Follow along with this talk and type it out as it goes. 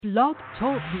Blog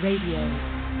Talk Radio.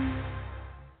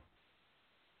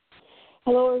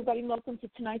 Hello, everybody, and welcome to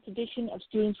tonight's edition of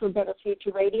Students for a Better Future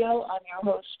Radio. I'm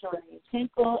your host,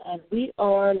 Jekyll, and we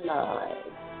are live.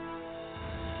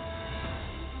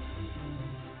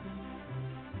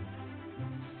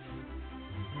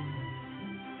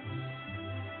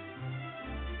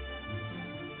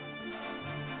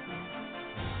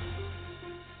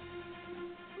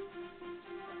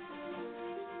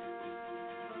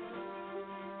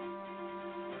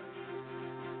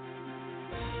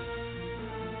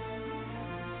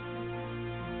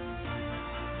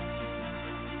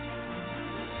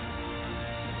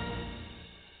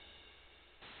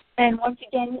 And once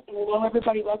again, hello,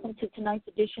 everybody. Welcome to tonight's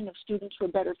edition of Students for a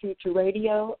Better Future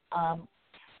Radio.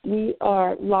 We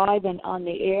are live and on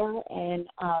the air, and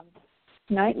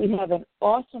tonight we have an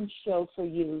awesome show for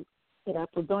you set up.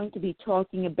 We're going to be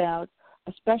talking about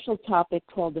a special topic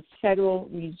called the Federal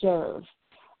Reserve.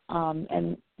 And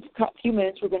in a few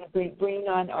minutes, we're going to bring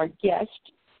on our guest,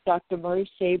 Dr. Murray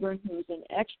Sabrin, who's an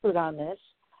expert on this,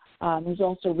 who's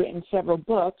also written several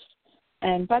books.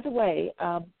 And by the way,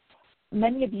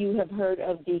 many of you have heard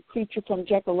of the creature from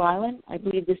Jekyll Island. I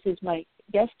believe this is my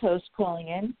guest host calling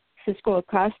in, Cisco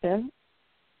Acosta.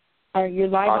 You're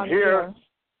live on here. Air.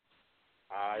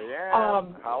 I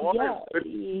am. How are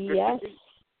you? Yes.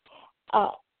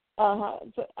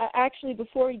 But actually,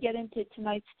 before we get into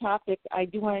tonight's topic, I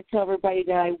do want to tell everybody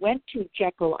that I went to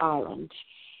Jekyll Island.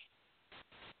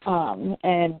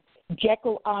 And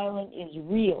Jekyll Island is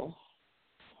real.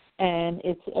 And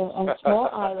it's a small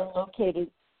island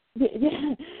located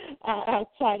out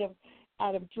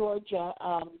of Georgia.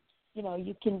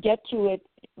 You can get to it.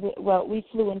 Well, we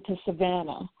flew into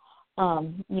Savannah,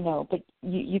 but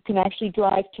you can actually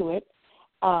drive to it.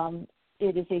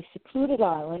 It is a secluded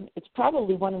island. It's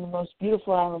probably one of the most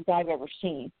beautiful islands I've ever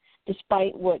seen,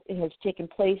 despite what has taken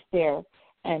place there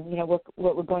and what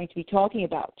we're going to be talking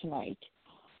about tonight.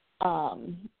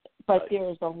 But there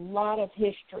is a lot of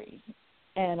history.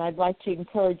 And I'd like to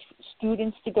encourage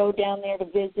students to go down there to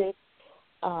visit.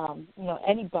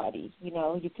 Anybody.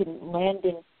 You can land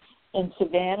in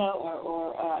Savannah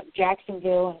or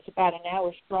Jacksonville, and it's about an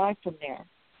hour's drive from there.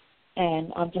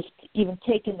 And I'm just even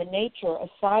taking the nature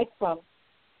aside from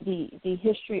the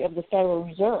history of the Federal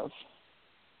Reserve.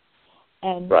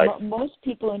 And right. Most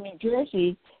people in New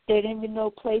Jersey, they didn't even know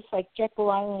a place like Jekyll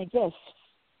Island exists.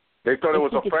 They thought it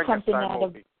was a Frankenstein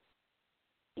movie.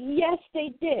 Yes,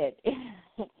 they did.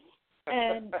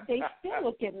 And they still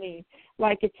look at me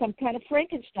like it's some kind of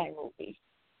Frankenstein movie.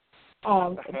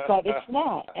 But it's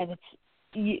not. And it's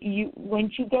you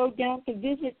once you go down to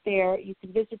visit there, you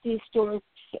can visit the historic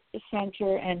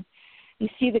center, and you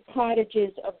see the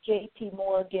cottages of J.P.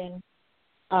 Morgan,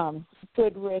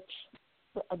 Goodrich,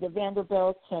 the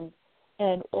Vanderbilts,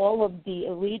 and all of the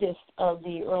elitists of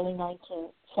the early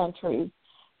 19th century.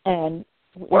 And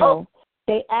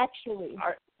they actually,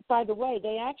 by the way,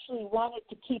 they actually wanted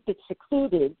to keep it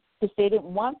secluded because they didn't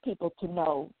want people to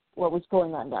know what was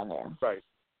going on down there.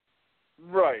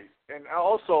 Right. And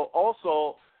also,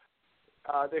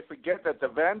 they forget that the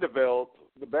Vanderbilts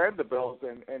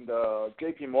and the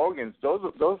J.P. Morgans,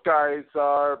 those guys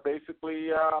are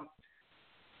basically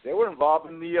they were involved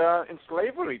in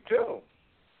slavery too.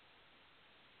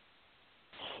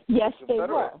 Yes, they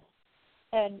were.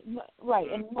 And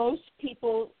most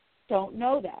people don't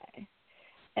know that.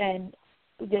 And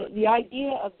the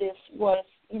idea of this was,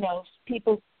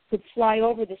 people could fly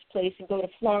over this place and go to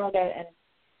Florida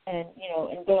and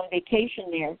go on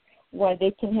vacation there, where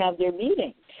they can have their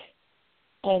meetings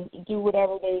and do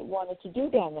whatever they wanted to do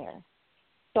down there.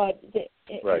 But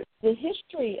the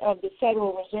history of the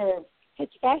Federal Reserve,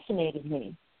 it's fascinated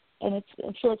me, and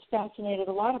I'm sure it's fascinated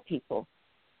a lot of people.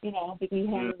 Because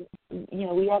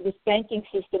we have this banking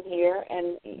system here,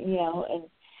 and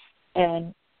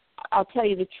I'll tell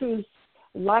you the truth.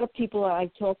 A lot of people I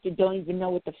talk to don't even know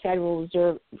what the Federal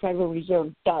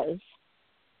Reserve does.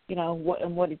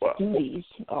 What its duties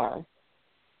are.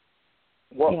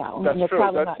 Well, that's and they're true.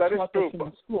 probably not that is taught true. this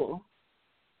in school.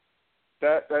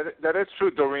 That is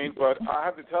true, Doreen. But I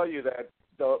have to tell you that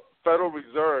the Federal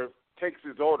Reserve takes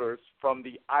its orders from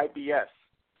the IBS,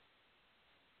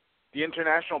 the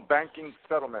International Banking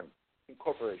Settlement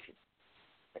Incorporation.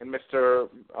 And Mr.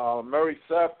 Murray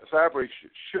Sabri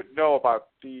should know about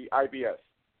the IBS.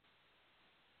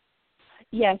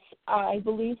 Yes, I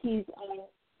believe he's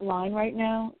online right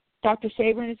now. Dr.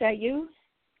 Sabrin, is that you?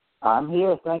 I'm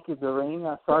here. Thank you, Doreen.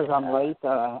 Sorry I'm late.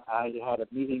 I had a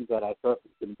meeting that I thought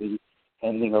was going to be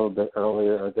ending a little bit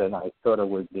earlier than I thought it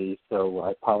would be, so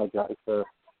I apologize for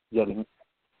getting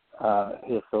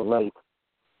here so late.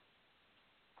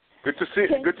 Good to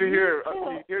hear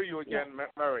you again,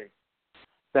 Murray.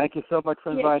 Thank you so much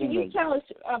for inviting me. Can you tell us?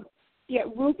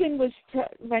 Ruben was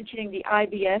mentioning the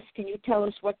IBS. Can you tell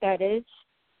us what that is?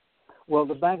 Well,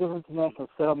 the Bank of International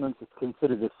Settlements is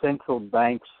considered the central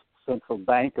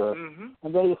banker,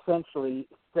 and they essentially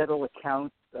settle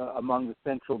accounts among the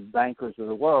central bankers of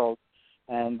the world.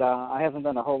 And I haven't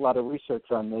done a whole lot of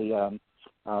research on the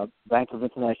Bank of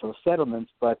International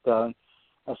Settlements, but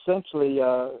essentially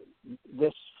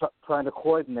this trying to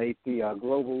coordinate the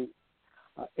global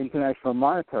international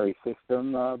monetary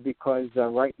system because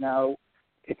right now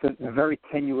it's a very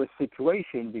tenuous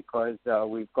situation because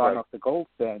we've gone off the gold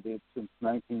standard since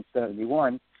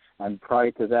 1971, and prior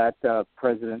to that,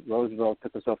 President Roosevelt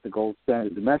took us off the gold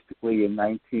standard domestically in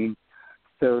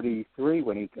 1933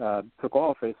 when he took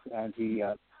office, and he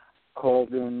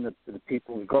called in the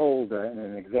people's gold in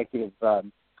an executive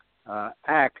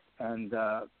act, and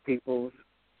people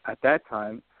at that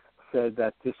time said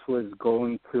that this was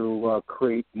going to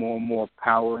create more and more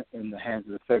power in the hands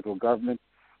of the federal government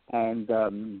and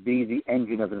be the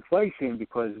engine of inflation,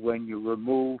 because when you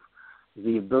remove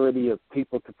the ability of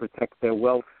people to protect their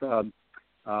wealth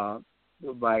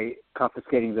by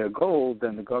confiscating their gold,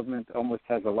 then the government almost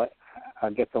has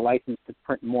gets a license to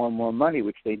print more and more money,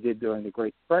 which they did during the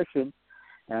Great Depression.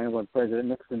 And when President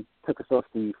Nixon took us off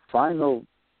the final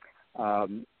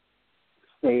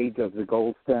stage of the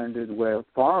gold standard, where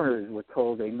foreigners were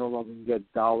told they no longer can get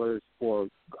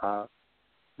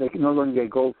they can no longer get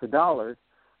gold for dollars,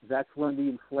 that's when the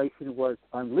inflation was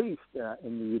unleashed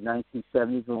in the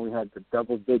 1970s, when we had the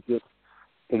double-digit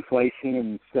inflation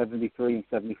in 73 and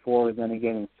 74, and then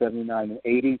again in 79 and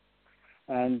 80.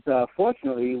 And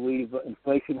fortunately,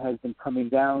 inflation has been coming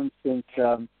down since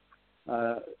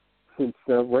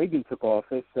Reagan took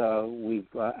office.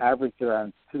 We've averaged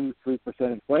around 2-3%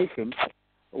 inflation,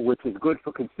 which is good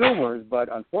for consumers, but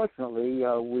unfortunately,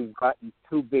 we've gotten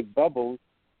two big bubbles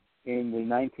in the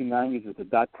 1990s with the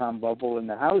dot-com bubble and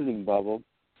the housing bubble.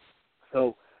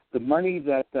 So the money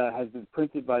that has been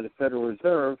printed by the Federal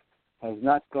Reserve has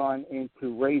not gone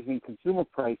into raising consumer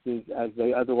prices as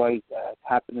they otherwise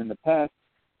happened in the past,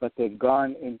 but they've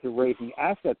gone into raising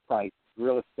asset prices,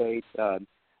 real estate,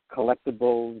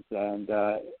 collectibles, and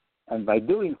by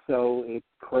doing so, it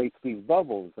creates these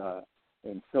bubbles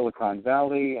in Silicon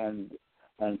Valley and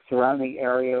surrounding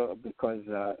area, because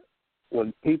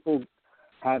when people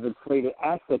have inflated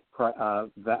assets,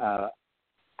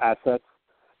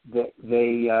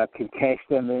 they can cash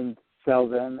them in, sell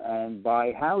them, and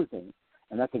buy housing.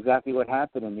 And that's exactly what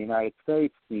happened in the United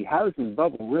States. The housing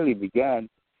bubble really began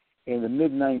in the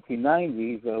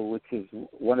mid-1990s, which is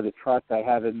one of the charts I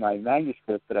have in my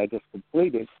manuscript that I just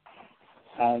completed.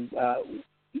 And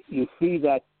you see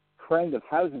that trend of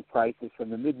housing prices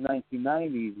from the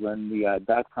mid-1990s, when the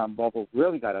dot-com bubble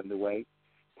really got underway,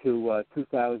 to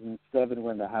 2007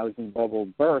 when the housing bubble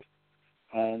burst.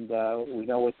 And we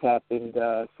know what's happened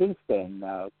since then.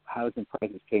 Housing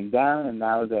prices came down, and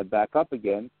now they're back up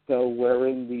again. So we're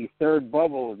in the third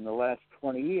bubble in the last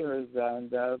 20 years,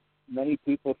 and many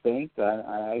people think, and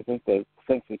I think they're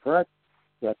essentially correct,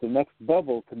 that the next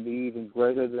bubble can be even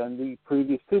greater than the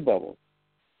previous two bubbles.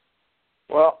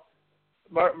 Well,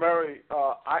 Mary,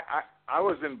 I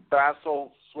was in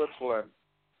Basel, Switzerland,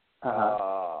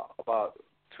 about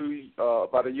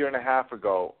a year and a half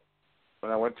ago,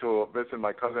 when I went to visit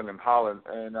my cousin in Holland,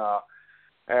 and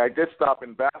I did stop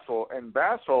in Basel. In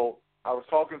Basel, I was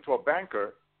talking to a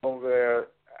banker over there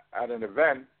at an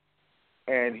event,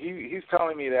 and he's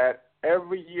telling me that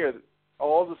every year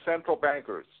all the central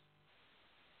bankers,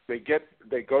 they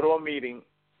go to a meeting,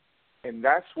 and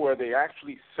that's where they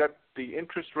actually set the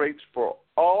interest rates for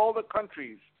all the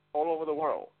countries all over the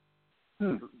world.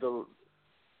 And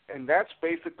that's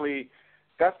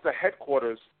the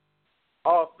headquarters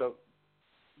of the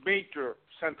major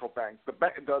central bank,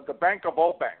 the bank of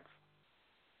all banks.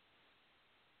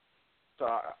 So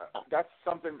that's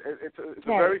something. It's a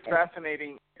very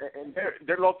fascinating, and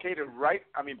they're located right.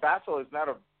 I mean, Basel is not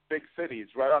a big city;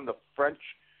 it's right on the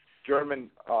French-German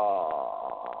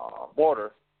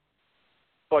border.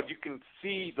 But you can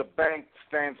see the bank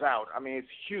stands out. I mean,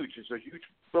 it's huge. It's a huge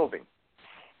building.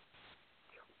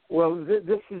 Well,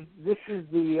 this is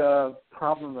the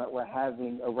problem that we're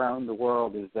having around the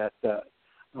world, is that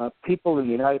people in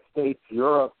the United States,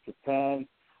 Europe, Japan,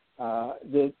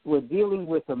 we're dealing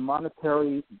with a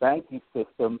monetary banking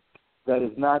system that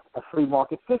is not a free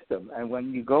market system. And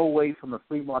when you go away from a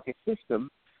free market system,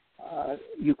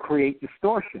 you create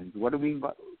distortions. What do we mean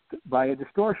by a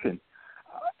distortion?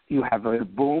 You have a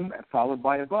boom followed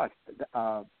by a bust.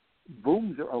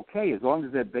 Booms are okay as long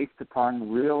as they're based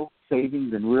upon real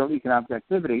savings and real economic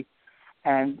activity.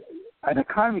 And an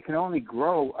economy can only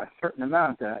grow a certain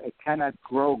amount. It cannot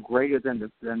grow greater than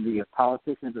the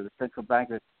politicians or the central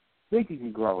bankers think it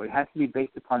can grow. It has to be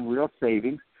based upon real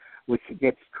savings, which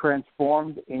gets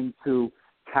transformed into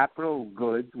capital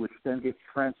goods, which then gets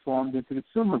transformed into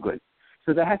consumer goods.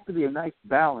 So there has to be a nice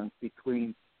balance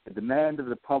between the demand of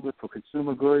the public for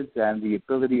consumer goods and the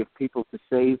ability of people to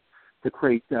save to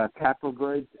create capital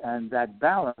goods, and that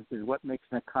balance is what makes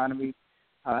an economy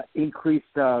increase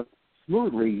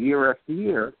smoothly year after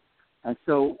year. And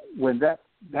so when that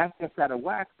gets out of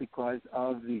whack because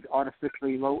of these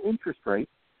artificially low interest rates,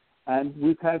 and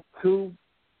we've had two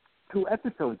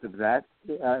episodes of that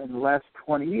in the last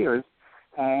 20 years,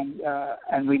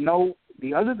 and we know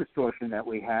the other distortion that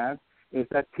we have is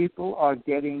that people are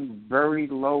getting very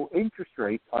low interest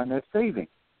rates on their savings.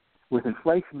 With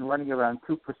inflation running around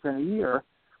 2% a year,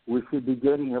 we should be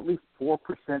getting at least 4%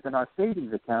 in our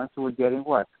savings accounts, so we're getting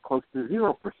what? Close to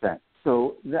 0%.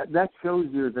 So that shows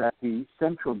you that the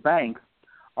central banks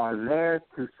are there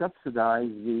to subsidize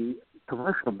the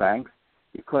commercial banks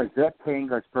because they're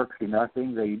paying us virtually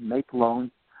nothing. They make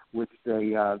loans, which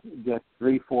they get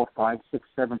 3, 4, 5, 6,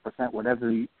 7%, whatever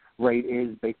the rate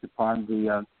is, based upon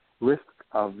the risk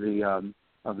of the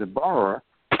borrower,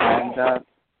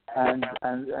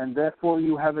 and therefore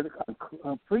you have a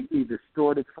completely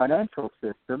distorted financial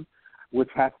system, which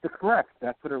has to correct.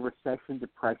 That's what a recession,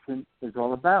 depression is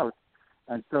all about.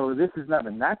 And so this is not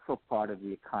a natural part of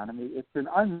the economy; it's an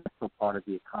unnatural part of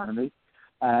the economy.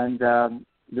 And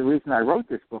the reason I wrote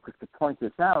this book is to point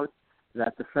this out,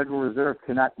 that the Federal Reserve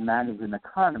cannot manage an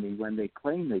economy when they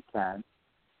claim they can.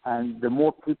 And the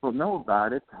more people know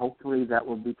about it, hopefully that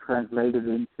will be translated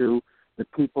into the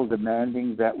people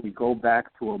demanding that we go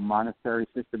back to a monetary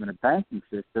system and a banking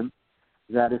system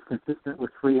that is consistent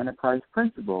with free enterprise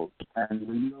principles. And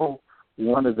we know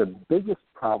one of the biggest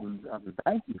problems of the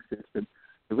banking system,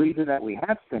 the reason that we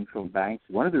have central banks,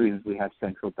 one of the reasons we have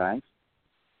central banks,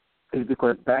 is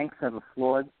because banks have a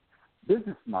flawed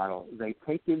business model. They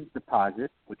take in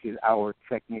deposits, which is our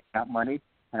checking account money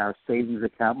and our savings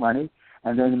account money,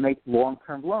 and then make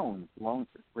long-term loans for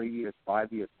 3 years,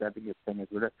 5 years, 7 years, 10 years,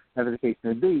 whatever the case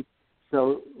may be.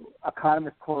 So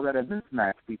economists call that a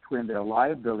mismatch between their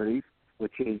liabilities,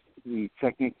 which is the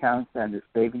checking accounts and the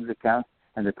savings accounts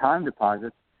and the time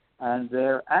deposits, and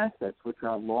their assets, which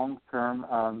are long-term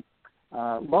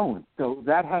loans. So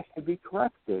that has to be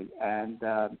corrected, and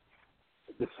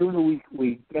the sooner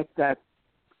we get that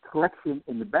correction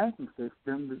in the banking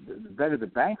system, the better the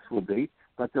banks will be,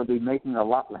 but they'll be making a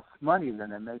lot less money than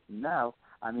they're making now.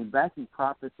 I mean, banking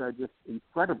profits are just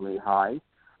incredibly high,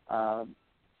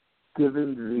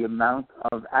 given the amount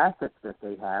of assets that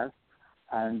they have,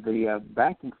 and the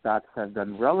banking stocks have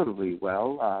done relatively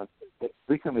well.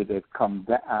 Recently they've come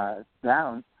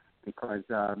down because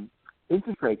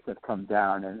interest rates have come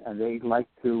down, and they like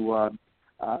to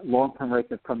long-term rates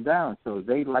have come down, so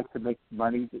they like to make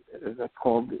money. That's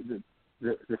called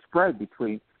the spread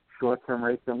between short-term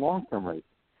rates and long-term rates.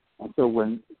 And so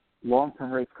when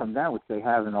long-term rates come down, which they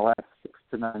have in the last 6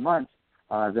 to 9 months,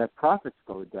 their profits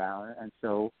go down. And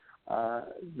so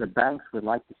the banks would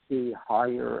like to see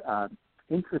higher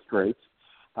interest rates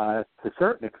to a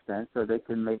certain extent so they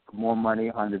can make more money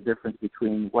on the difference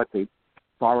between what they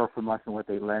borrow from us and what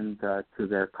they lend to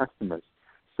their customers.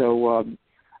 So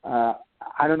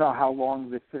I don't know how long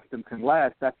this system can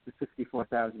last. That's the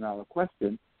 $64,000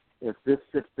 question. If this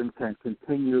system can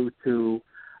continue to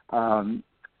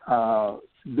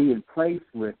be in place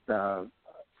with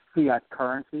fiat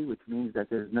currency, which means that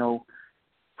there's no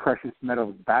precious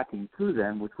metals backing to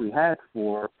them, which we had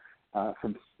from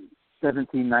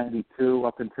 1792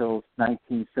 up until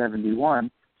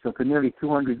 1971. So for nearly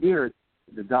 200 years,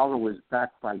 the dollar was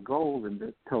backed by gold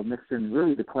until Nixon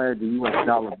really declared the U.S.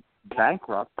 dollar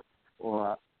bankrupt,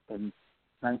 or in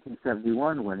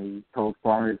 1971 when he told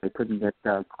foreigners they couldn't get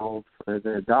gold for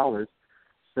their dollars.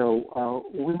 So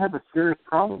we have a serious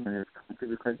problem in this country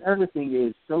because everything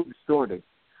is so distorted.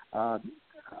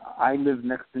 I live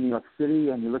next to New York City,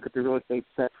 and you look at the real estate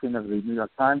section of the New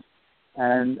York Times,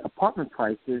 and apartment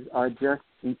prices are just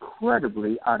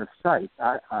incredibly out of sight.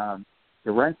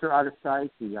 The rents are out of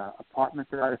sight, the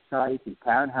apartments are out of sight, the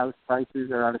townhouse prices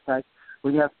are out of sight.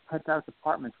 When you have penthouse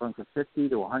apartments going for $50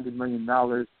 to $100 million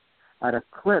at a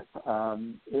clip,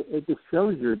 it just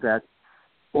shows you that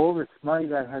all this money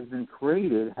that has been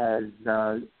created has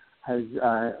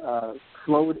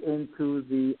flowed into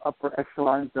the upper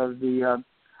echelons of the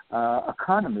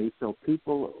economy. So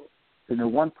people in the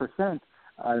 1%,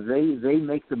 they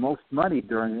make the most money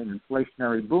during an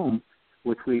inflationary boom,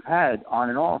 which we've had on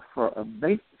and off for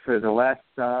the last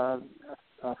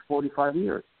 45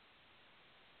 years.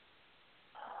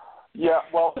 Yeah,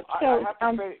 well, So, I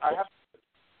have to say,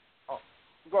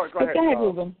 go ahead. Go ahead,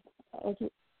 Ruben.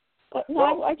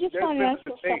 No, I just want to ask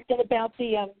you something about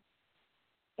the.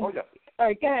 Oh, yeah. All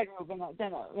right, go ahead, Ruben.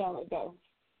 Then I'll go.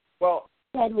 Well,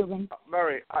 go ahead, Ruben.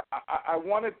 Mary, I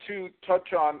wanted to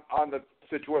touch on the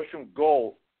situation with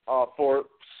gold. For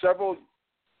several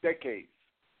decades,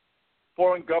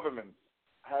 foreign governments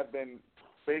have been,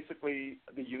 basically,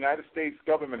 the United States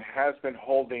government has been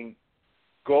holding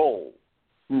gold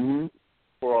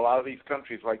for a lot of these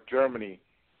countries like Germany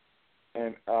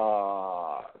and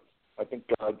I think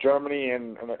Germany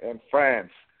and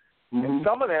France. And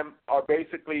some of them are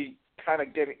basically kind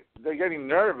of getting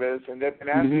nervous, and they've been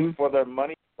asking for their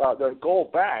money, their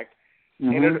gold back.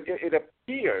 And it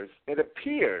appears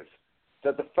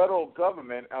that the federal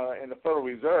government and the Federal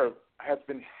Reserve has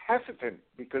been hesitant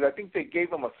because I think they gave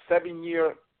them a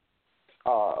 7-year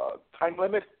time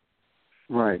limit,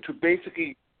 right, to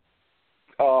basically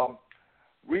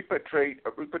repatriate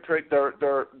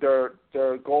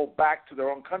their gold back to their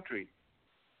own country.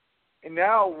 And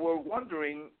now we're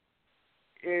wondering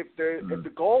if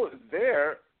the gold is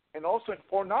there, and also in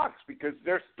Fort Knox, because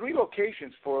there's 3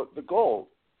 locations for the gold: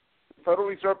 the Federal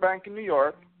Reserve Bank in New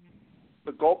York,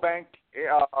 the Gold Bank,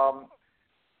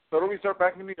 Federal Reserve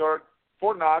Bank in New York,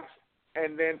 Fort Knox,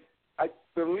 and then I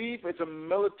believe it's a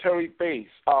military base,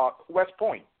 West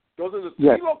Point. Those are the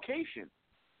 3 locations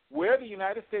where the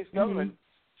United States government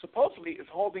supposedly is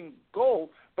holding gold,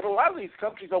 but a lot of these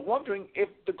countries are wondering if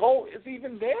the gold is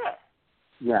even there.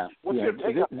 Yeah. What's your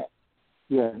take on that?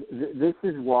 Yeah, this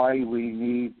is why we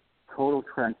need total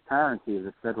transparency of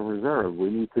the Federal Reserve. We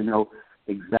need to know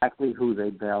exactly who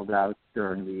they bailed out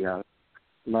during the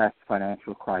last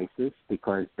financial crisis,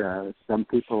 because some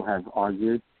people have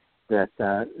argued that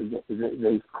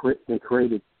they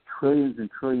created trillions and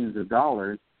trillions of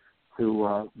dollars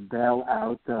to bail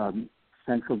out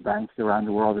central banks around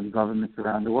the world and governments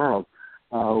around the world.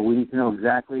 We need to know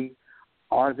exactly,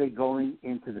 are they going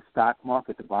into the stock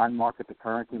market, the bond market, the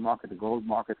currency market, the gold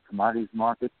market, the commodities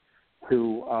market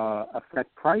to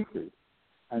affect prices?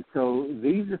 And so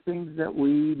these are things that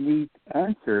we need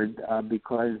answered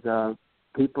because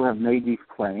people have made these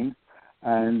claims,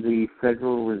 and the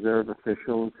Federal Reserve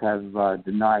officials have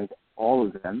denied all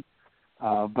of them.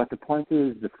 But the point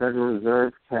is, the Federal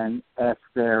Reserve can ask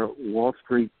their Wall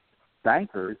Street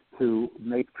bankers to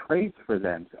make trades for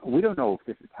them. So we don't know if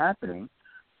this is happening,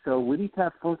 so we need to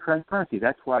have full transparency.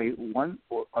 That's why one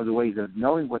of the ways of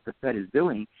knowing what the Fed is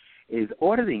doing is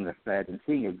auditing the Fed and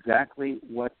seeing exactly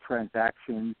what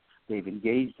transactions they've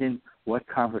engaged in, what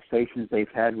conversations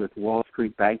they've had with Wall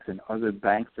Street banks and other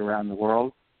banks around the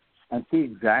world, and see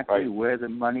exactly where the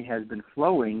money has been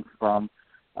flowing from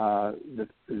the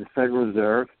Federal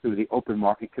Reserve through the Open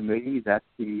Market Committee. That's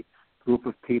the group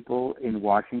of people in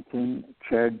Washington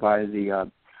chaired by the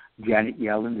Janet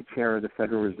Yellen, the chair of the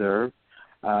Federal Reserve,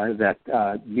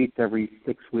 that meets every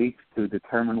 6 weeks to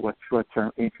determine what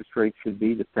short-term interest rates should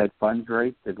be, the Fed funds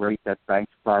rate, the rate that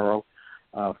banks borrow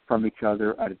from each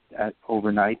other at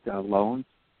overnight loans.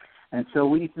 And so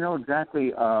we need to know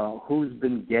exactly who's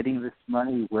been getting this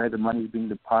money, where the money is being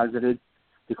deposited,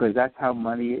 because that's how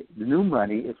the new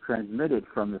money is transmitted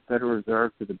from the Federal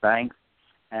Reserve to the banks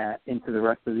into the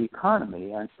rest of the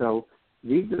economy. And so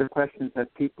these are the questions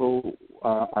that people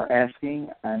are asking,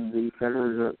 and the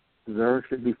Federal Reserve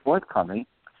should be forthcoming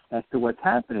as to what's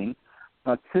happening.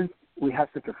 But since we have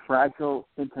such a fragile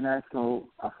international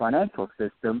financial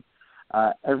system,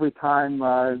 every time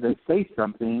they say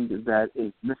something that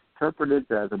is misinterpreted,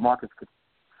 the markets could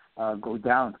go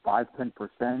down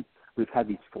 5-10%. We've had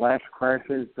these flash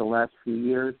crashes the last few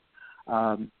years.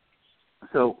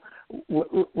 So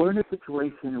we're in a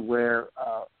situation where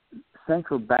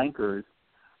central bankers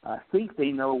think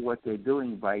they know what they're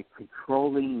doing by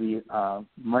controlling the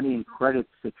money and credit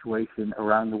situation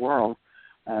around the world,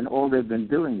 and all they've been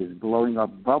doing is blowing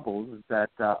up bubbles that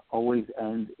always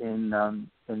end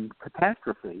in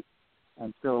catastrophe.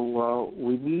 And so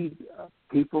we need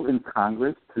people in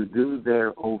Congress to do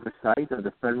their oversight of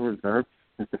the Federal Reserve,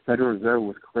 since the Federal Reserve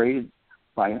was created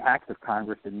by an act of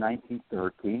Congress in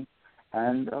 1913.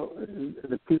 And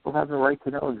the people have the right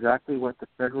to know exactly what the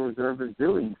Federal Reserve is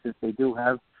doing, since they do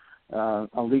have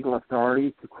a legal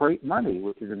authority to create money,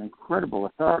 which is an incredible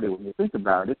authority when you think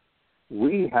about it.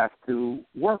 We have to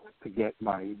work to get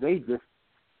money. They just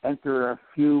enter a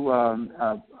few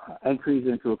entries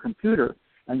into a computer,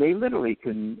 and they literally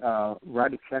can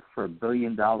write a check for $1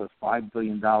 billion, $5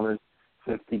 billion,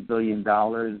 $50 billion.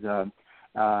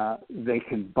 They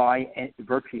can buy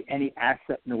virtually any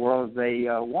asset in the world they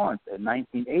want. In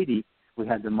 1980, we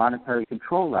had the Monetary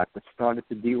Control Act that started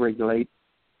to deregulate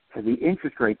the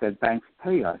interest rate that banks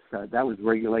pay us. That was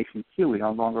Regulation Q. We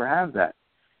no longer have that.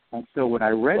 And so when I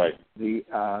read the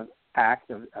Act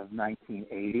of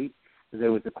 1980,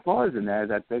 there was a clause in there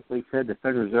that basically said the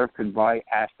Federal Reserve can buy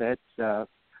assets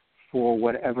for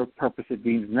whatever purpose it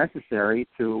deems necessary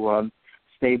to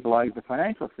stabilize the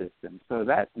financial system. So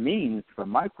that means, from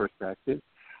my perspective,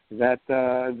 that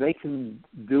they can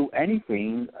do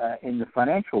anything in the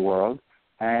financial world,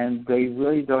 and they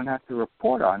really don't have to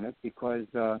report on it because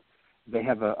they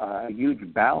have a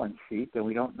huge balance sheet, and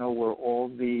we don't know where all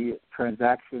the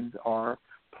transactions are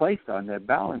placed on their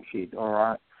balance sheet.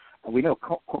 We know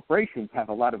corporations have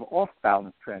a lot of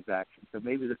off-balance transactions, so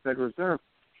maybe the Federal Reserve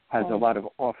has a lot of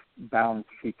off-balance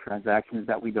sheet transactions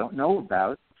that we don't know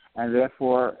about, and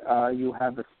therefore you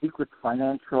have a secret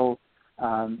financial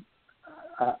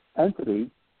entity,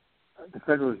 the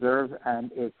Federal Reserve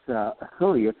and its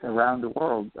affiliates around the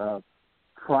world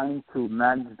trying to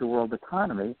manage the world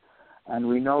economy. And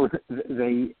we know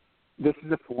this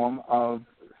is a form of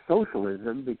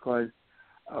socialism because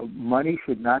money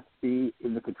should not be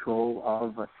in the control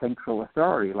of a central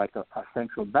authority like a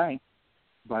central bank,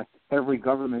 but every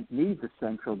government needs a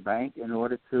central bank in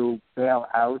order to bail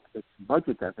out its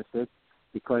budget deficit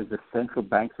because the central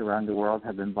banks around the world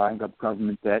have been buying up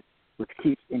government debt, which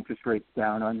keeps interest rates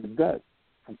down on the debt.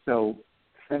 And so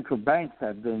central banks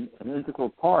have been an integral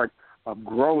part of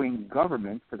growing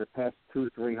government for the past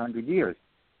 200-300 years.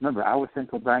 Remember, our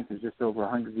central bank is just over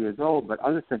 100 years old, but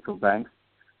other central banks,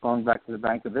 going back to the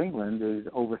Bank of England, is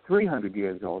over 300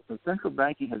 years old. So central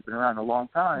banking has been around a long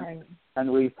time,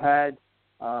 and we've had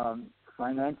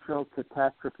financial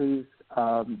catastrophes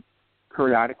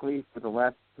periodically for the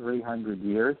last 300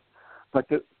 years. But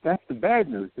that's the bad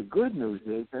news. The good news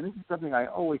is, and this is something I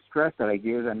always stress that I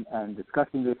give, and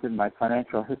discussing this in my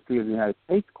Financial History of the United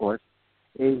States course,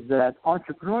 is that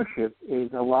entrepreneurship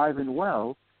is alive and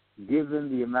well given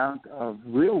the amount of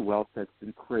real wealth that's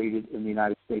been created in the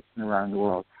United States and around the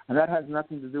world. And that has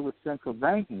nothing to do with central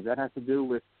banking. That has to do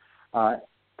with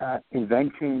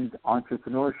inventions,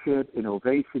 entrepreneurship,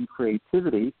 innovation,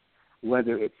 creativity,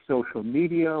 whether it's social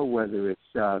media, whether it's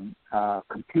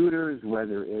computers,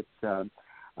 whether it's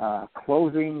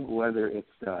clothing, whether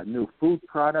it's new food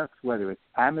products, whether it's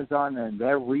Amazon and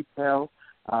their retail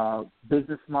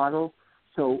business model.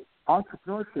 So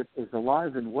entrepreneurship is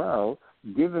alive and well,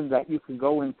 given that you can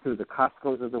go into the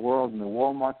Costco's of the world and the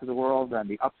Walmarts of the world and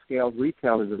the upscale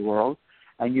retailers of the world,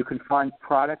 and you can find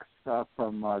products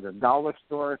from the dollar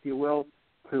store, if you will,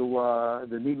 to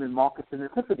the Neiman Marcus and the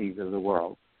Tiffany's of the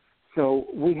world. So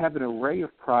we have an array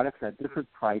of products at different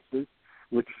prices,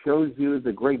 which shows you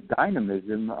the great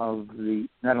dynamism of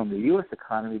not only the U.S.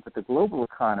 economy, but the global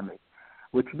economy,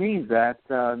 which means that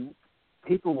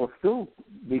people will still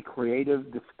be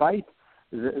creative despite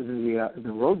the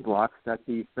roadblocks that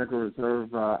the Federal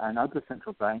Reserve and other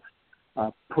central banks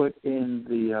put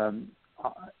in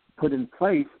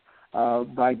place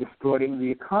by distorting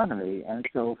the economy. And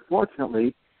so,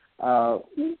 fortunately, the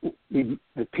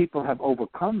people have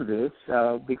overcome this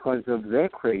because of their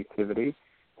creativity,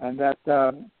 and that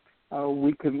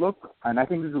we can look, and I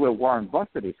think this is where Warren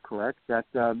Buffett is correct, that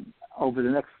over the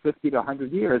next 50 to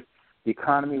 100 years, the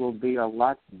economy will be a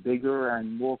lot bigger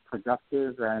and more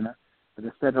productive, and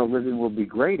the standard of living will be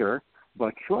greater.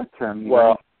 But short term,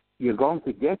 you're going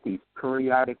to get these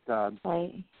periodic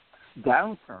downturns,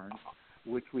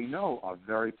 which we know are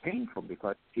very painful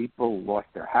because people lost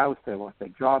their house, they lost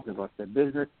their jobs, they lost their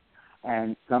business,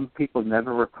 and some people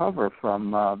never recover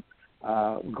from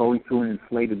going through an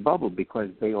inflated bubble because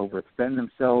they overextend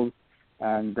themselves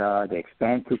and they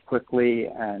expand too quickly,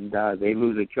 and they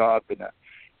lose a job in an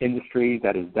industry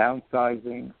that is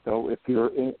downsizing. So if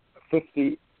you're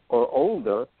 50 or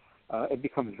older, it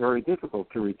becomes very difficult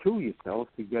to retool yourself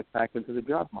to get back into the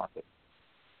job market.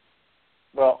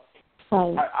 Well,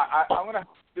 I'm going to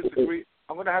disagree.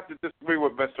 I'm going to have to disagree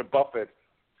with Mr. Buffett.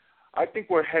 I think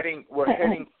we're heading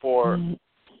for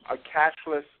a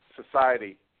cashless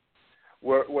society.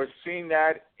 We're seeing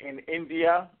that in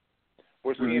India.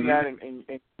 We're seeing that in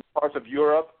parts of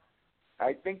Europe.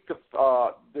 I think the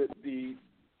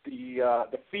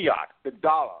fiat, the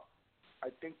dollar, I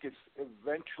think it's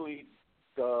eventually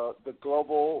the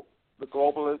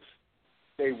globalists.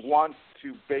 They want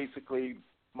to basically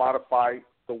modify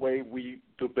the way we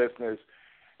do business,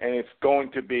 and it's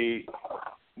going to be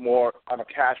more on a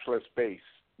cashless base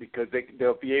because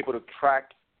they'll be able to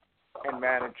track and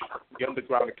manage the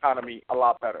underground economy a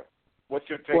lot better. What's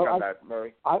your take on that,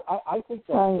 Murray? I think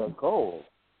that's their goal.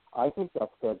 I think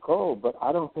that's their goal, but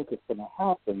I don't think it's going to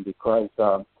happen because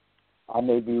I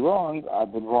may be wrong.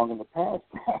 I've been wrong in the past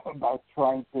about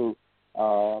trying to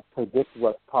predict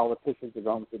what politicians are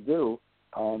going to do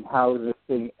and how this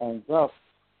thing ends up.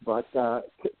 But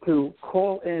to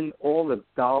call in all the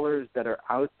dollars that are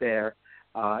out there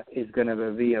is going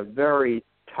to be a very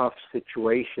tough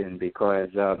situation because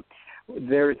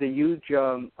there is a huge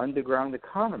underground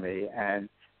economy, and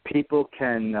people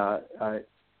can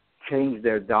change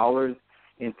their dollars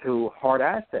into hard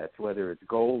assets, whether it's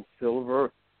gold,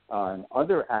 silver, and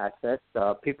other assets.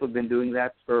 People have been doing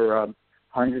that for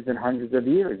hundreds and hundreds of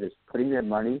years. It's putting their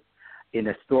money in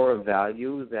a store of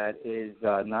value that is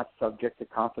not subject to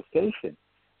confiscation.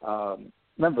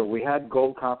 Remember, we had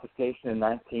gold confiscation in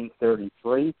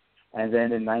 1933, and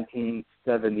then in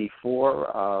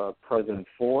 1974, President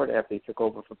Ford, after he took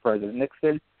over for President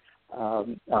Nixon,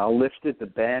 lifted the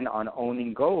ban on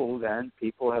owning gold, and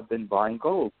people have been buying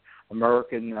gold.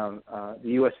 The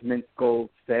U.S. Mint gold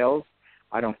sales,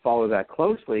 I don't follow that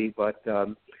closely, but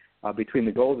between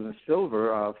the gold and the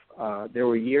silver, there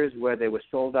were years where they were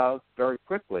sold out very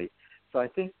quickly. So I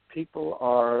think people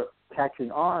are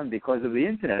catching on because of the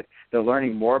Internet. They're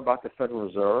learning more about the Federal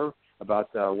Reserve,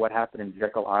 about what happened in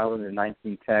Jekyll Island in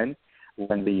 1910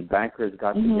 when the bankers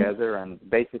got together and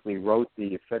basically wrote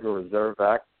the Federal Reserve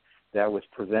Act that was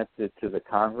presented to the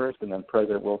Congress, and then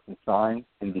President Wilson signed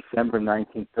in December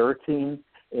 1913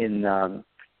 in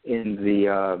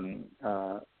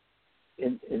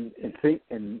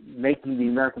making the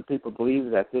American people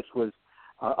believe that this was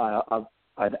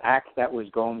an act that was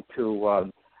going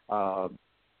to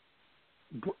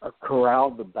corral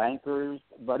the bankers,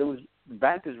 but the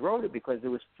bankers wrote it because it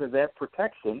was for their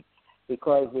protection,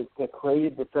 because it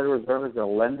created the Federal Reserve as a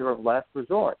lender of last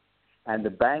resort. And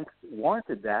the banks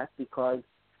wanted that because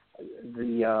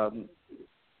they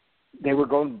were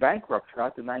going bankrupt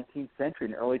throughout the 19th century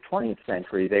and early 20th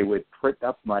century. They would print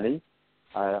up money,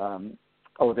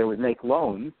 they would make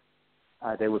loans.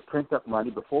 They would print up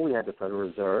money before we had the Federal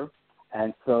Reserve,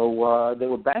 and so they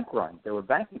were bank run. There were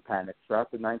banking panics throughout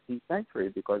the 19th century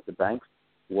because the banks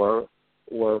were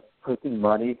printing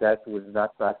money that was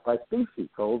not backed by specie,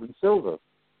 gold and silver.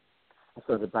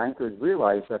 So the bankers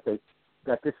realized that this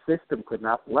system could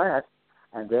not last,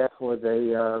 and therefore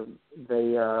they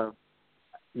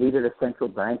needed a central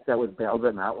bank that would bail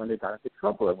them out when they got into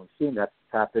trouble. And we've seen that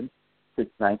happen since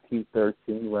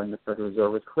 1913 when the Federal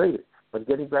Reserve was created. But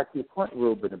getting back to your point,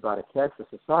 Ruben, about a cashless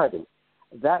society,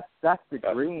 that's the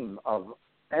dream of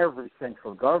every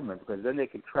central government, because then they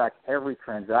can track every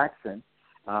transaction.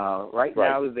 Right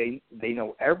now, they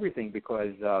know everything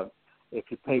because if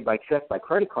you pay by check, by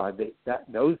credit card,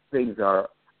 those things are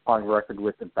on record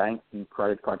with the banks and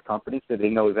credit card companies, so they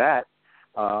know that.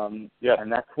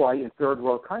 And that's why in third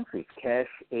world countries, cash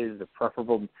is the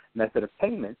preferable method of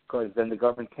payment because then the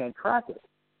government can't track it.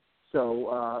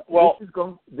 So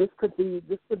this could be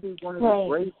one of the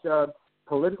great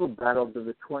political battles of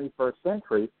the 21st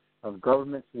century, of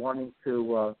governments wanting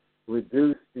to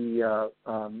reduce the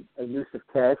use of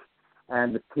cash,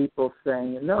 and the people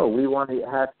saying, no, we want to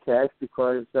have cash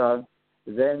because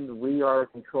then we are in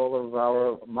control of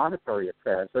our monetary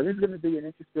affairs. So this is going to be an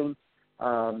interesting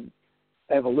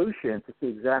evolution to see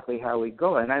exactly how we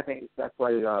go. And I think that's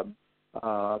why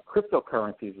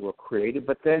cryptocurrencies were created.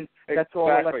 But then that's all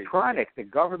electronic. The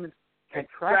government can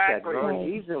track that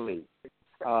very easily.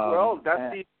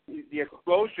 That's the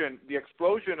explosion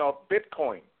of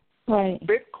Bitcoin. Right.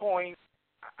 Bitcoin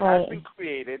has been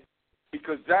created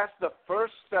because that's the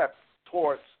first step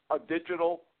towards a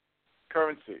digital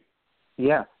currency.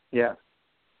 Yeah. There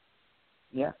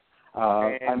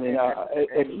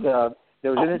was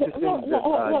an interesting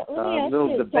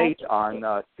little debate on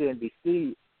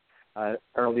CNBC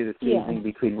early this evening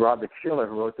between Robert Shiller,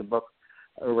 who wrote the book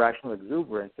Irrational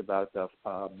Exuberance about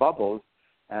bubbles,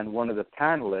 and one of the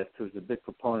panelists who's a big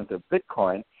proponent of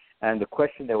Bitcoin. And the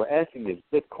question they were asking is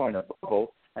Bitcoin a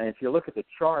bubble? And if you look at the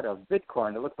chart of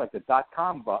Bitcoin, it looks like the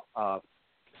 .com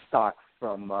stocks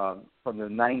from the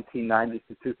 1990s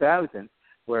to 2000,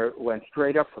 where it went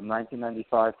straight up from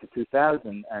 1995 to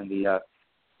 2000, and the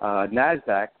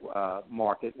NASDAQ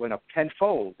market went up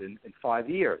tenfold in 5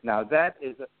 years. Now that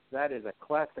is a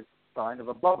classic sign of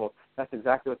a bubble. That's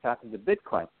exactly what's happened to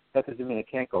Bitcoin. That doesn't mean it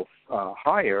can't go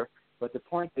higher, but the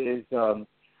point is,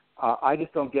 I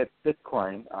just don't get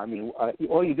Bitcoin. I mean,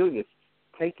 all you're doing is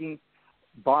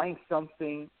buying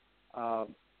something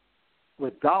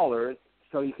with dollars,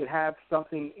 so you could have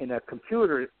something in a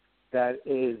computer that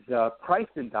is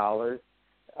priced in dollars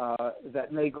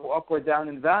that may go up or down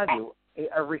in value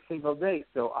every single day.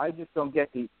 So I just don't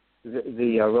get the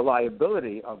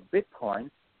reliability of Bitcoin,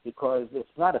 because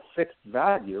it's not a fixed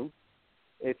value.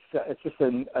 It's just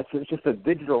a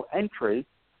digital entry,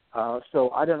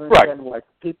 So I don't understand why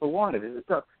people wanted it.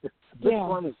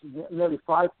 Bitcoin is nearly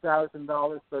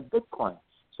 $5,000 for Bitcoin.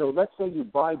 So let's say you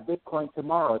buy Bitcoin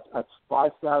tomorrow at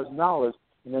 $5,000,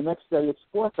 and the next day it's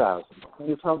 $4,000, and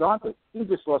you've held on to it. You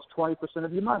just lost 20%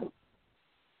 of your money.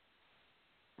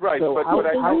 Right, so but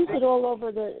they use it all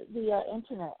over the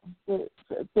internet, the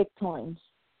Bitcoins.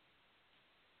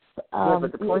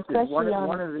 But the point is, one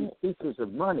of the features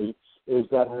of money is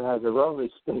that it has a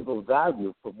relatively stable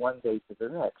value from one day to the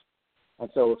next. And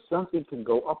so if something can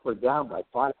go up or down by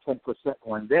 5-10%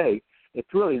 one day,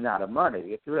 it's really not a money.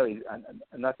 It's really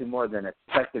nothing more than a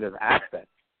speculative asset.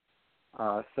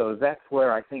 So that's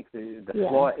where I think the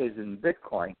flaw is in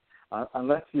Bitcoin.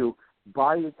 Unless you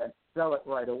buy it and sell it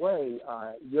right away,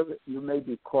 you may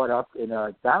be caught up in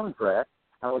a downdraft.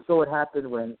 And so it happened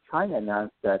when China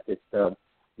announced that it's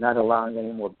not allowing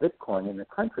any more Bitcoin in the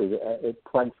country. It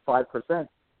plunged 5%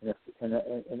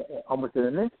 almost in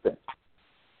an instant.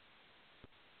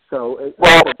 So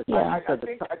the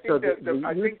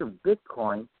use of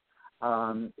Bitcoin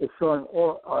is showing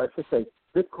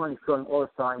Bitcoin is showing all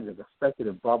signs of a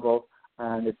speculative bubble,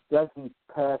 and it doesn't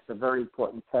pass a very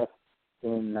important test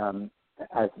in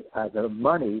as a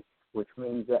money, which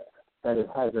means that it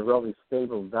has a really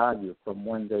stable value from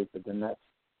one day to the next.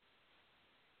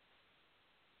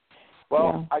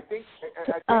 Well, I think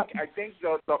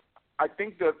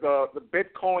the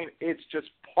Bitcoin is just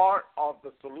part of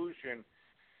the solution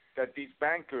that these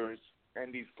bankers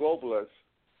and these globalists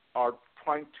are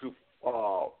trying to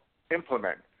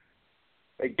implement.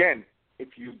 Again,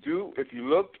 if you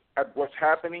look at what's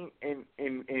happening in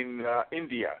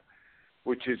India,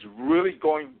 which is really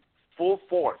going full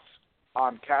force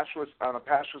on a cashless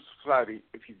society,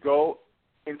 if you go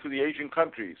into the Asian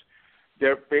countries,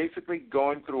 they're basically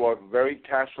going through a very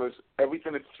cashless.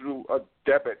 Everything is through a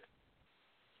debit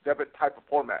type of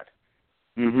format.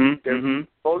 They're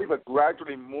slowly but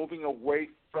gradually moving away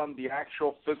from the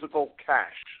actual physical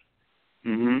cash.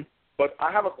 But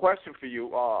I have a question for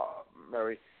you,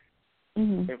 Mary,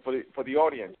 and for the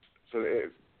audience, so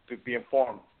to be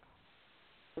informed.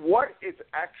 What is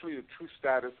actually the true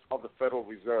status of the Federal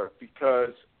Reserve?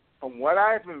 Because from what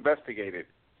I've investigated,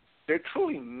 they're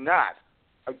truly not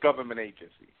a government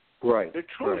agency. Right. They're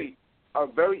truly a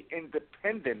very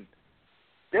independent.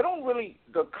 They don't really.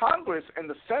 The Congress and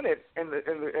the Senate and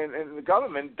the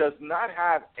government does not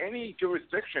have any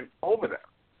jurisdiction over them.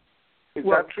 Is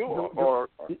that true?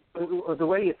 The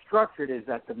way it's structured is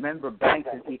that the member banks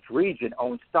in each region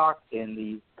own stock in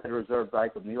the Federal Reserve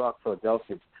Bank of New York,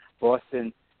 Philadelphia,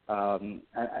 Boston.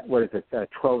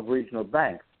 12 regional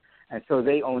banks, and so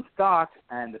they own stock,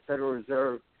 and the Federal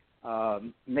Reserve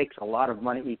makes a lot of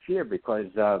money each year because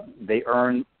they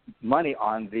earn money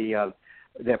on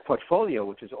their portfolio,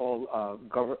 which is all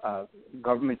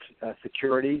government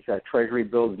securities, Treasury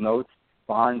bills, notes,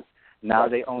 bonds. Now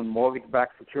they own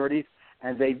mortgage-backed securities,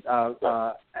 and they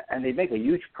make a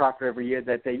huge profit every year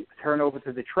that they turn over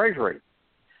to the Treasury.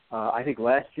 I think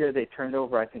last year they turned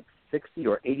over, $60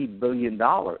 or $80 billion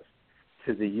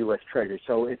to the U.S. Treasury.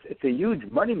 So it's a huge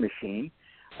money machine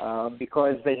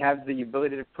because they have the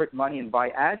ability to print money and buy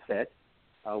assets.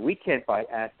 We can't buy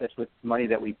assets with money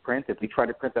that we print. If we try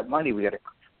to print that money, we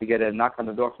get a knock on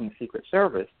the door from the Secret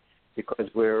Service because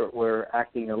we're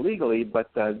acting illegally.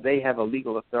 But they have a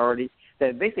legal authority.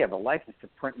 They basically have a license to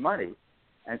print money,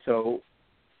 and so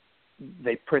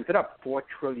they printed up $4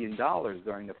 trillion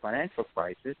during the financial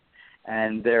crisis.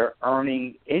 And they're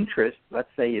earning interest. Let's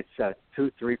say it's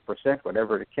 2-3%,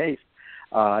 whatever the case.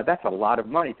 That's a lot of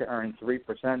money to earn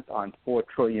 3% on $4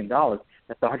 trillion.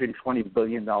 That's $120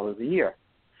 billion a year.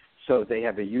 So they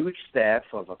have a huge staff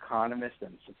of economists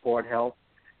and support help,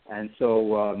 and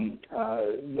so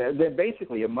they're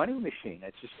basically a money machine.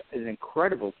 It's just an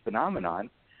incredible phenomenon,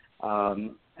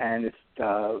 and it's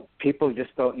people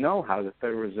just don't know how the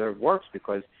Federal Reserve works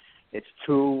because it's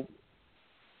too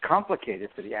complicated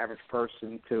for the average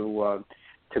person to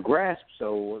grasp.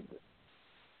 So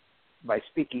by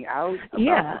speaking out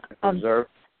about the Federal Reserve,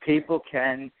 people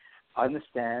can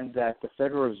understand that the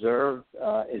Federal Reserve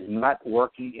is not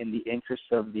working in the interests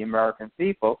of the American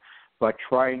people, but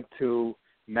trying to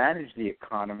manage the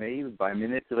economy by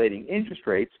manipulating interest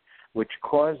rates, which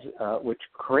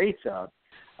creates a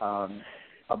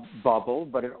bubble.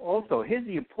 But it also, here's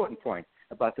the important point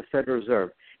about the Federal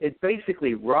Reserve. It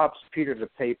basically robs Peter to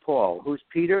pay Paul. Who's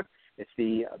Peter? It's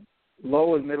the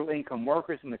low and middle income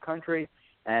workers in the country,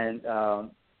 and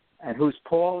who's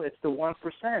Paul? It's the 1%.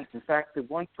 In fact, the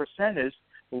 1%ers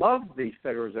love the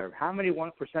Federal Reserve. How many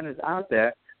 1%ers out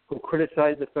there who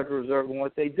criticize the Federal Reserve and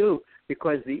what they do?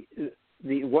 Because the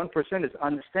 1%ers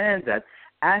understand that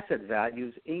asset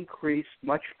values increase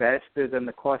much faster than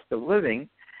the cost of living,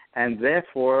 and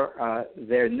therefore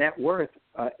their net worth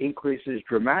increases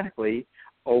dramatically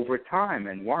over time.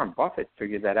 And Warren Buffett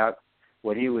figured that out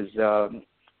when he was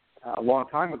a long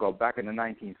time ago, back in the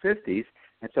 1950s.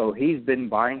 And so he's been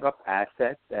buying up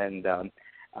assets and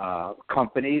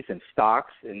companies and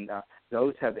stocks, and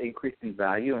those have increased in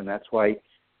value. And that's why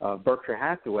Berkshire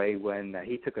Hathaway, when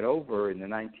he took it over in the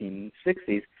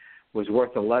 1960s, was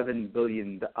worth $11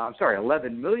 million,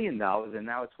 and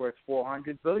now it's worth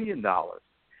 $400 billion.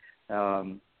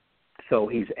 So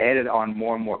he's added on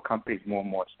more and more companies, more and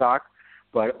more stock,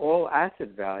 but all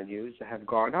asset values have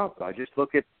gone up. Just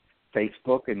look at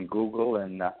Facebook and Google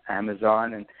and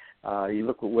Amazon, and you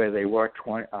look at where they were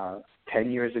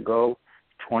 10 years ago,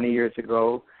 20 years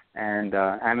ago, and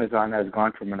Amazon has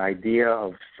gone from an idea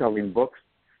of selling books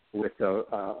with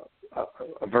a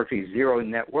virtually zero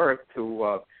net worth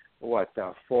to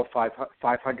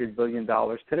 $500 billion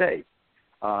today.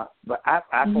 But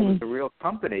Apple is a real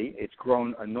company. It's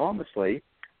grown enormously.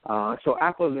 So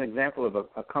Apple is an example of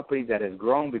a company that has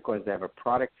grown because they have a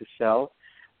product to sell.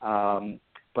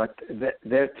 But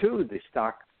there, too, the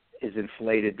stock is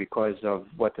inflated because of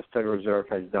what the Federal Reserve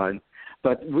has done.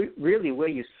 But really where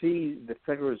you see the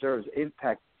Federal Reserve's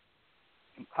impact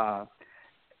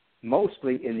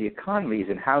mostly in the economy is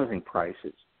in housing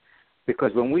prices.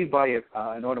 Because when we buy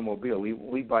an automobile,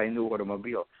 we buy a new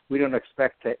automobile, we don't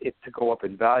expect it to go up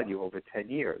in value over 10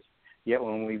 years. Yet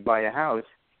when we buy a house,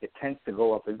 it tends to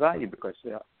go up in value because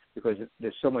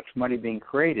there's so much money being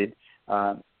created.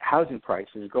 Housing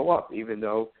prices go up, even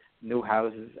though new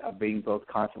houses are being built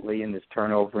constantly and there's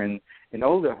turnover in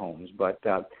older homes. But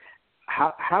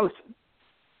house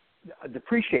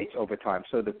depreciates over time,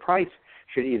 so the price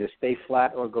should either stay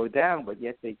flat or go down, but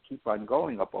yet they keep on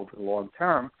going up over the long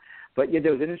term. But yet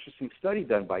there was an interesting study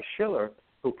done by Schiller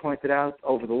who pointed out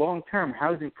over the long term,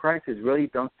 housing prices really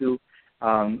don't do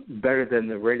better than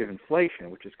the rate of inflation,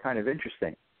 which is kind of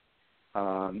interesting.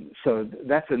 So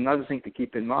that's another thing to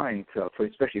keep in mind,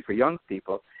 especially for young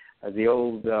people. The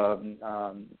old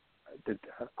the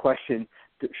question,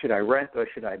 should I rent or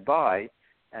should I buy?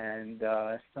 And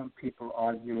some people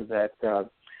argue that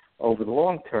over the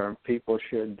long term, people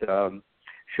should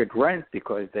rent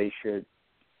because they should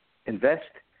invest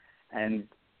and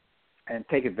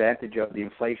take advantage of the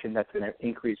inflation that's going to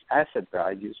increase asset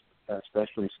values,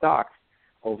 especially stocks,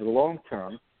 over the long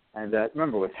term. And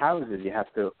remember, with houses, you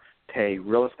have to pay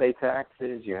real estate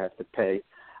taxes, you have to pay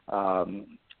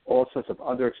all sorts of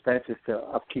other expenses to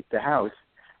upkeep the house.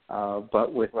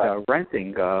 But with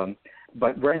renting,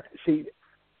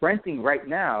 renting right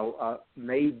now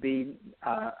may be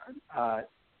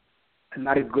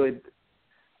not a good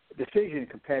decision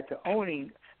compared to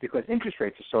owning, because interest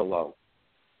rates are so low.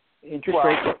 Interest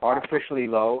rates are artificially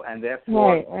low, and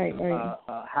therefore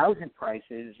housing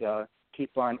prices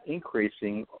keep on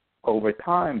increasing over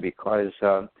time because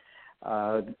the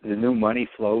new money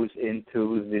flows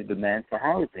into the demand for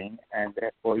housing, and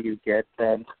therefore you get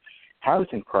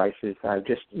housing prices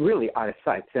just really out of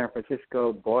sight. San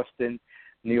Francisco, Boston,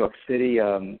 New York City,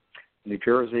 New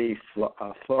Jersey,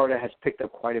 Florida has picked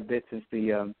up quite a bit since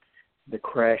the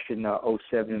crash in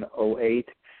 07 and 08.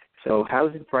 So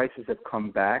housing prices have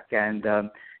come back, and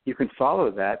you can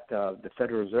follow that. The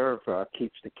Federal Reserve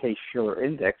keeps the Case-Shiller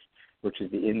Index, which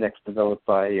is the index developed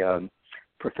by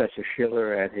Professor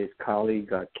Schiller and his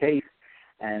colleague Case,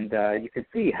 and you can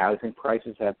see housing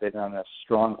prices have been on a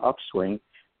strong upswing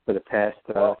for the past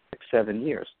 6-7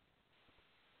 years.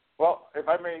 Well, if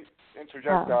I may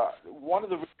interject, one of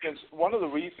the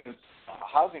reasons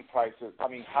housing prices,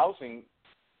 housing,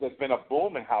 there's been a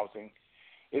boom in housing,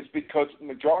 is because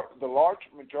the large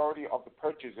majority of the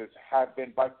purchases have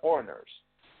been by foreigners.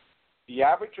 The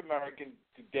average American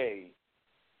today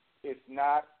is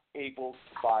not able to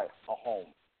buy a home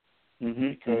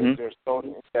because they're so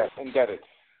indebted.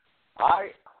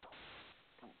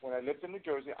 When I lived in New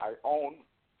Jersey, I owned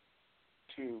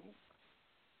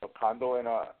a condo and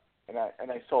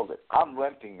I sold it. I'm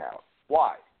renting now.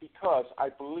 Why? Because I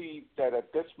believe that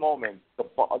at this moment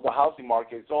the housing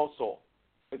market is also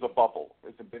a bubble.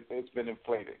 It's been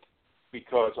inflated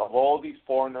because of all these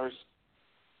foreigners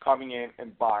coming in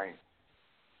and buying.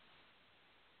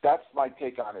 That's my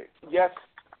take on it. Yes,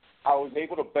 I was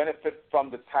able to benefit from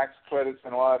the tax credits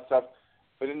and all that stuff,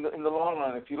 but in the long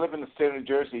run, if you live in the state of New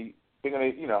Jersey, they're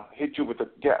going to hit you with the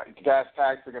gas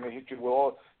tax. They're going to hit you with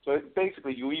all. So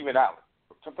basically, you even out.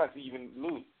 Sometimes you even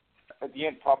lose. At the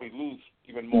end, probably lose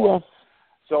even more. Yes.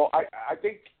 So I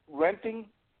think renting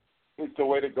is the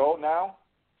way to go now,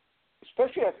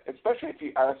 especially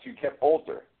as you get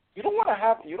older. You don't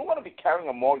want to be carrying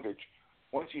a mortgage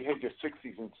once you hit your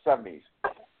 60s and 70s.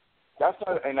 That's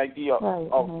not an idea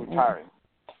of retiring.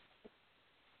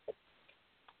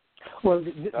 Well,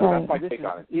 that's my take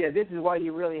on it. Yeah, this is why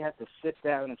you really have to sit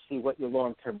down and see what your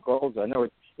long-term goals are. In other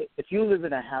words, if you live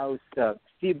in a house, if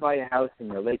you buy a house in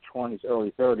your late 20s,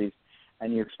 early 30s,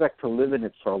 and you expect to live in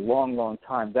it for a long, long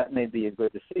time, that may be a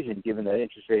good decision given that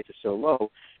interest rates are so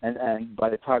low. And by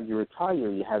the time you retire,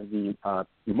 you have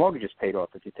your mortgages paid off.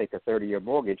 If you take a 30-year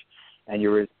mortgage and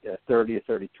you're 30 or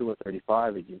 32 or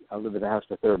 35 and you live in a house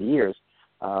for 30 years,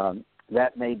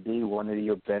 that may be one of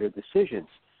your better decisions.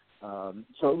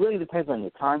 So it really depends on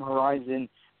your time horizon,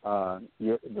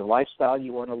 the lifestyle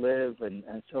you want to live, and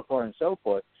so far and so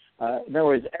forth. In other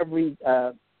words,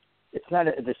 it's not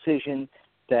a decision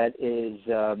that is,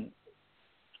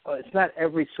 it's not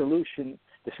every solution.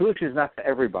 The solution is not for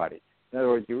everybody. In other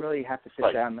words, you really have to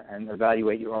sit down and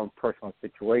evaluate your own personal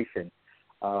situation.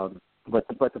 But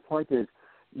the point is,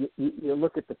 you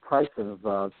look at the price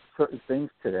of certain things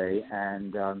today,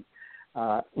 and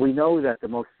we know that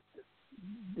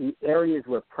the areas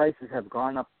where prices have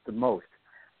gone up the most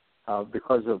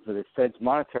because of the Fed's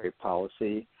monetary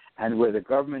policy and where the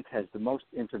government has the most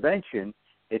intervention,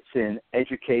 it's in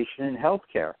education and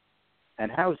healthcare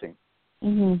and housing.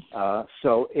 Mm-hmm.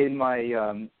 So in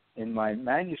my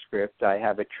manuscript, I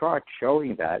have a chart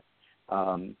showing that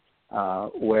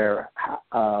where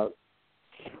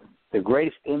the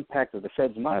greatest impact of the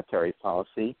Fed's monetary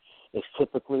policy is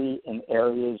typically in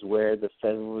areas where the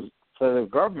federal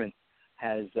government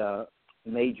has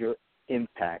major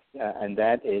impact, and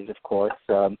that is, of course,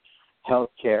 health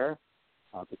care,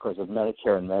 because of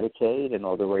Medicare and Medicaid and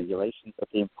all the regulations that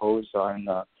they impose on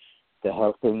the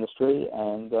health industry,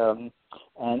 and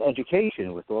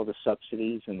education with all the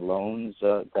subsidies and loans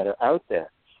that are out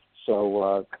there.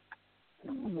 So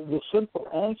the simple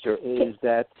answer is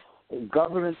that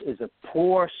government is a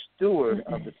poor steward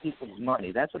of the people's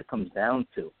money. That's what it comes down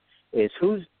to, is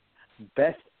who's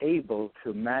best able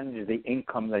to manage the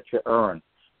income that you earn.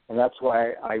 And that's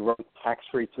why I wrote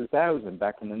Tax-Free 2000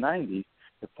 back in the 90s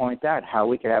to point out how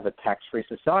we could have a tax-free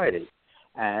society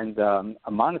and a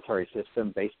monetary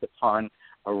system based upon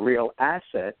a real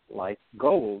asset like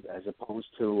gold as opposed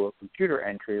to a computer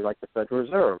entry like the Federal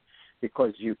Reserve,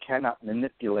 because you cannot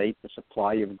manipulate the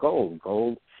supply of gold.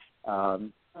 Gold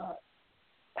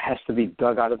has to be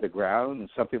dug out of the ground, and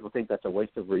some people think that's a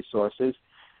waste of resources.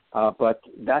 But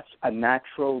that's a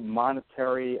natural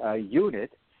monetary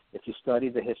unit if you study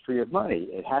the history of money.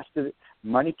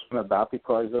 Money came about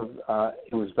because of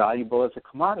it was valuable as a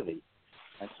commodity.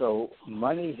 And so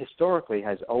money historically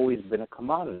has always been a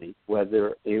commodity,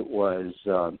 whether it was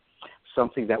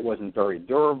something that wasn't very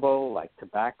durable, like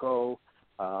tobacco,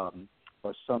 or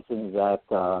something that,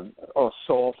 or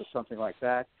salt or something like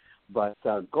that. But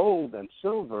gold and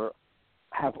silver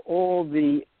have all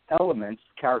the elements,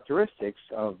 characteristics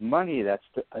of money that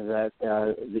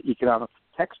the economic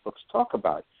textbooks talk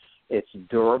about. It's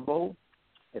durable.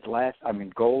 It lasts. I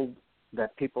mean, gold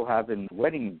that people have in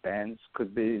wedding bands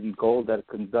could be in gold that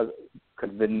could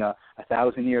have been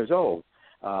 1,000 years old.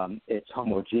 It's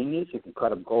homogeneous. You can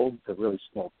cut up gold to really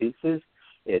small pieces.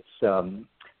 It's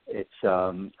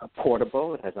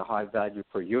portable. It has a high value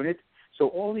per unit. So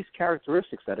all these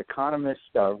characteristics that economists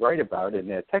write about in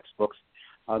their textbooks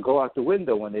go out the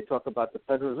window when they talk about the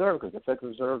Federal Reserve, because the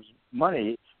Federal Reserve's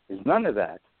money is none of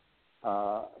that.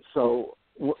 So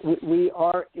we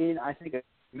are in, I think, a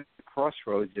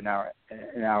crossroads in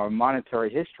our monetary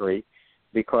history,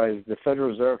 because the Federal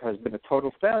Reserve has been a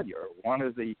total failure. One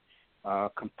of the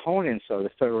components of the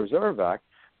Federal Reserve Act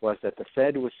was that the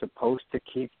Fed was supposed to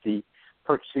keep the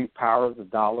purchasing power of the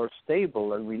dollar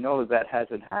stable, and we know that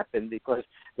hasn't happened because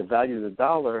the value of the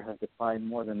dollar has declined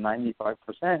more than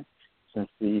 95% since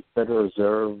the Federal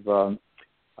Reserve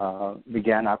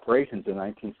began operations in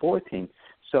 1914.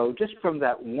 So just from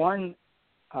that one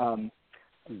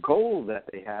goal that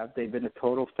they have, they've been a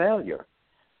total failure.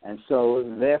 And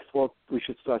so therefore we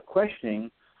should start questioning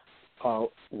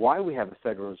why we have a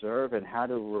Federal Reserve and how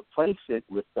to replace it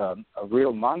with a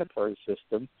real monetary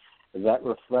system that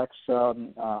reflects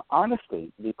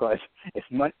honesty. Because if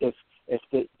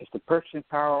the purchasing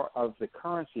power of the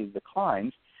currency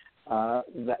declines,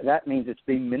 that means it's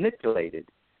being manipulated,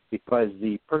 because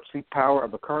the purchasing power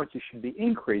of a currency should be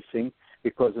increasing,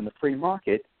 because in the free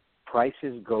market,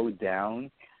 prices go down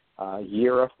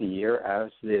year after year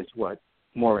as there's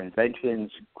more inventions,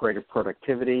 greater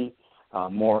productivity,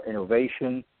 more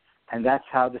innovation, and that's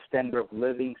how the standard of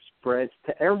living spreads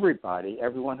to everybody.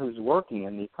 Everyone who's working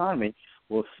in the economy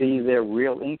will see their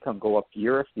real income go up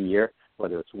year after year,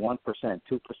 whether it's 1%, 2%,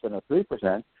 or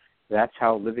 3%. That's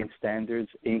how living standards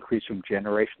increase from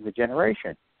generation to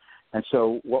generation. And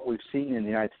so what we've seen in the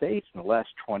United States in the last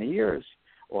 20 years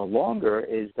or longer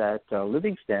is that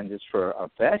living standards for a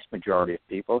vast majority of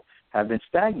people have been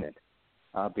stagnant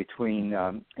between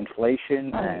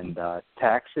inflation and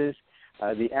taxes.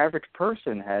 The average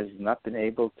person has not been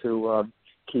able to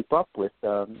keep up with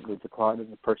the decline in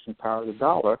the purchasing power of the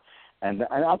dollar. And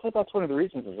I think that's one of the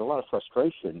reasons there's a lot of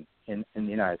frustration in the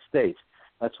United States.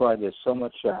 That's why there's so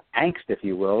much angst, if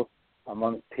you will,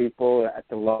 among people at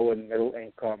the low and middle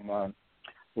income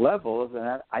levels, and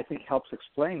that I think helps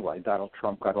explain why Donald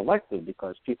Trump got elected,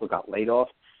 because people got laid off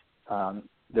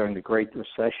during the Great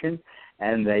Recession,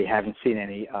 and they haven't seen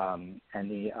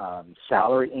any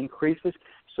salary increases.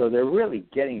 So they're really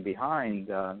getting behind.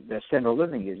 Their standard of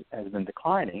living has been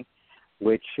declining,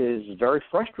 which is very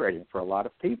frustrating for a lot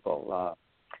of people,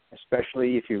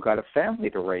 especially if you've got a family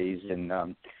to raise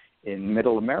in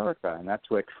Middle America, and that's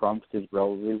where Trump did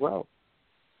relatively well.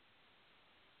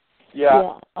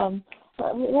 Yeah. Well,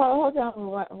 hold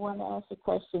on. I want to ask a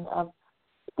question.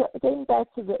 Getting back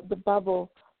to the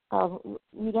bubble,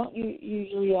 we don't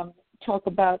usually talk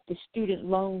about the student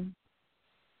loan,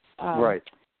 right?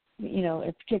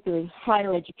 In particular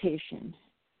higher education,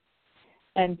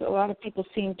 and a lot of people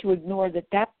seem to ignore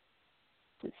that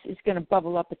is going to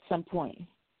bubble up at some point.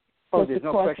 Oh, there's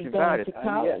no question about it. To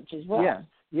college as well.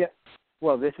 Yeah.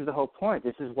 Well, this is the whole point.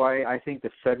 This is why I think the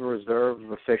Federal Reserve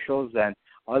officials and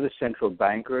other central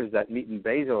bankers that meet in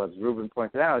Basel, as Ruben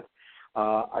pointed out,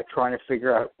 are trying to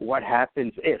figure out what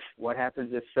happens if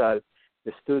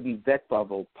the student debt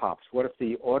bubble pops. What if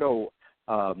the auto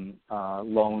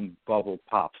loan bubble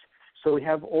pops? So we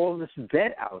have all this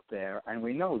debt out there, and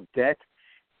we know debt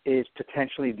is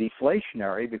potentially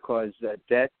deflationary because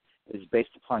debt is based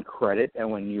upon credit, and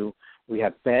when we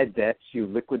have bad debts, you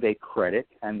liquidate credit,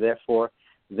 and therefore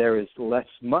there is less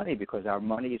money because our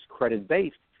money is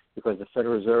credit-based, because the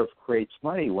Federal Reserve creates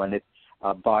money when it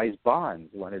buys bonds,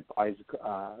 when it buys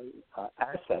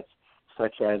assets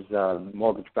such as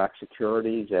mortgage-backed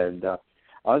securities and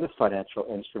other financial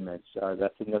instruments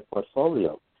that's in their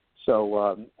portfolio.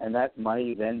 So, and that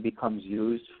money then becomes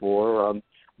used for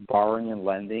borrowing and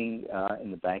lending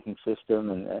in the banking system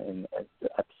and at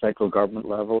the federal government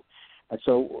level. And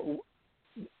so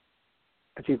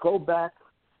if you go back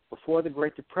before the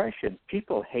Great Depression,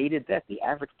 people hated debt. The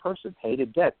average person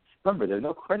hated debt. Remember, there were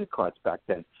no credit cards back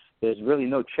then. There's really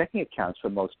no checking accounts for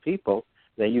most people.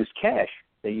 They used cash.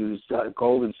 They used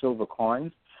gold and silver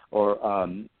coins or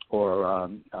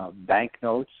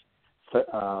banknotes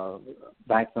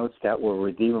that were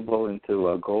redeemable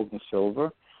into gold and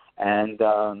silver. And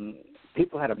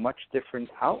people had a much different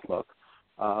outlook.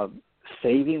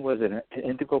 Saving was an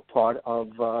integral part of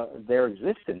their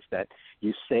existence, that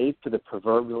you saved for the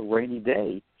proverbial rainy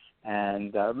day.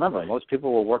 And remember, most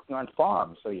people were working on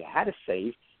farms, so you had to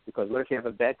save, because what if you have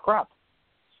a bad crop?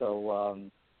 So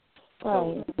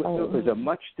it was a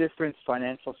much different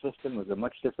financial system. It was a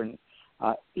much different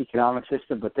economic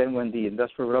system. But then when the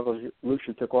Industrial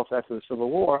Revolution took off after the Civil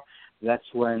War, that's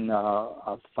when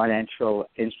financial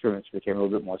instruments became a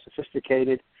little bit more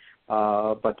sophisticated.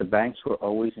 But the banks were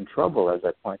always in trouble, as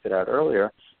I pointed out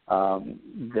earlier.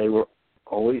 They were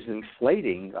always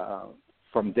inflating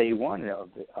from day one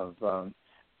of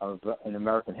in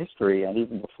American history, and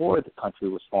even before the country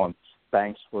was formed,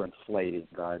 banks were inflating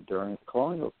during the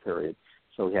colonial period.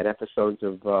 So we had episodes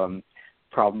of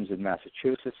problems in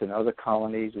Massachusetts and other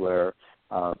colonies where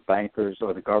bankers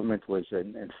or the government was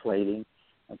inflating.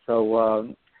 And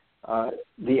so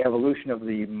the evolution of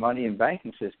the money and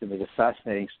banking system is a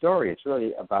fascinating story. It's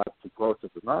really about the growth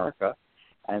of America,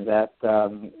 and that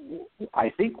I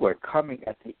think we're coming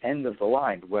at the end of the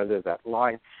line. Whether that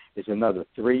line is another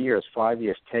 3 years, 5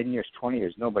 years, 10 years, 20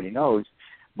 years, nobody knows.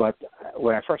 But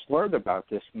when I first learned about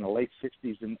this in the late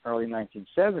 60s and early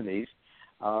 1970s,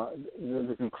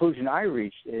 the conclusion I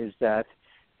reached is that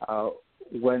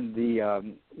when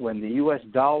the U.S.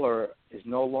 dollar is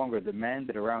no longer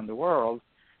demanded around the world,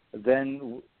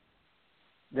 then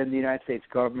the United States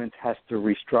government has to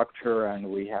restructure, and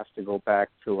we have to go back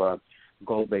to a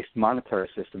gold-based monetary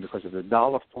system, because if the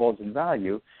dollar falls in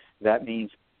value, that means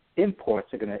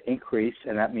imports are going to increase,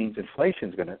 and that means inflation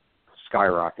is going to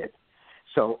skyrocket.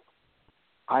 So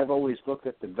I've always looked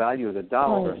at the value of the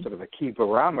dollar as sort of a key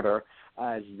barometer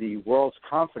as the world's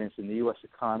confidence in the U.S.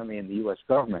 economy and the U.S.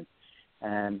 government.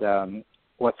 And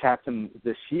what's happened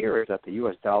this year is that the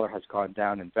U.S. dollar has gone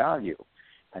down in value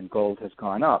and gold has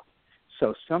gone up.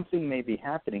 So something may be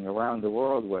happening around the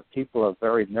world where people are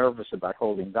very nervous about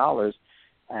holding dollars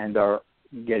and are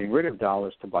getting rid of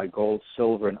dollars to buy gold,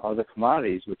 silver, and other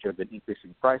commodities which have been increasing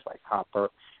in price, like copper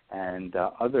and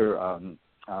other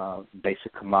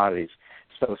basic commodities.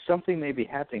 So something may be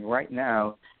happening right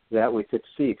now that we could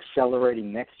see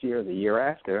accelerating next year, the year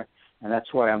after, and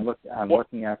that's why I'm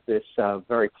looking at this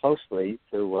very closely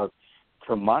to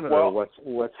monitor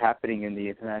what's happening in the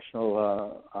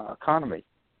international economy.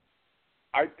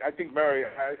 I think, Mary,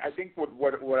 I think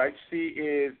what I see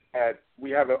is that we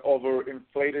have an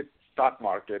overinflated stock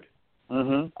market.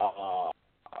 Mm-hmm.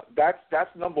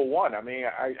 That's number one. I mean,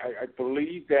 I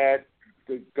believe that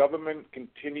the government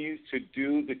continues to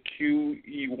do the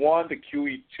QE1, the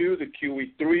QE2, the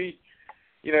QE3.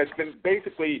 You know, it's been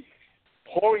basically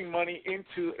pouring money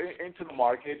into the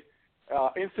market.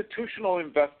 Institutional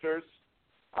investors,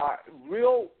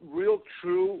 real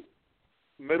true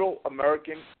middle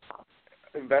American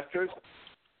investors,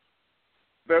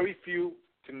 very few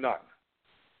to none.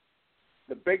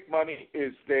 The big money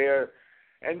is there,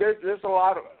 and there's a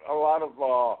lot of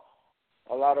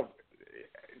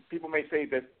people may say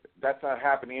that that's not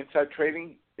happening. Inside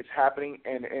trading is happening,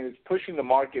 and it's pushing the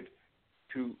market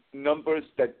to numbers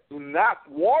that do not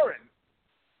warrant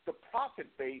the profit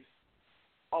base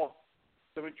of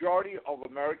the majority of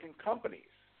American companies.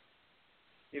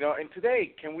 You know, and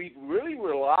today, can we really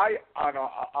rely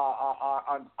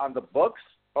on the books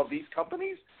of these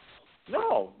companies?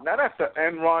 No, not after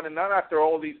Enron and not after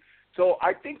all these. So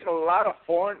I think a lot of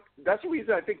foreign. That's the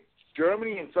reason I think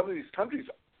Germany and some of these countries,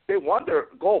 they want their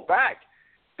gold back.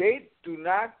 They do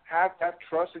not have that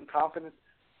trust and confidence.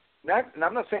 And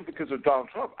I'm not saying because of Donald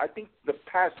Trump. I think the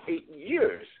past 8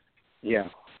 years,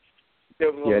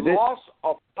 there was a loss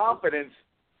of confidence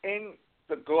in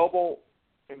the global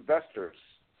investors.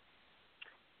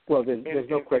 Well, there's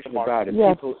no question about it.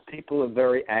 Yes. People are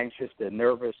very anxious. They're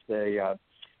nervous. They're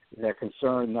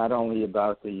concerned not only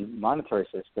about the monetary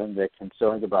system, they're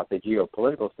concerned about the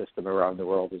geopolitical system around the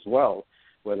world as well,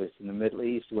 whether it's in the Middle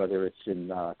East, whether it's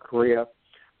in Korea.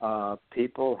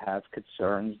 People have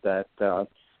concerns that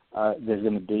there's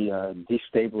going to be a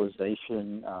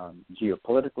destabilization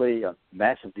geopolitically, a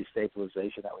massive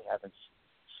destabilization that we haven't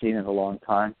seen in a long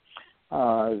time.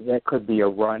 There could be a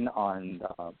run on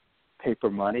paper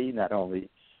money, not only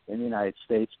in the United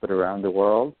States but around the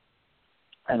world.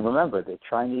 And remember, the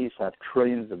Chinese have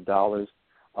trillions of dollars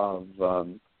of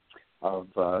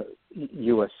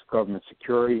U.S. government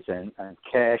securities and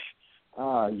cash.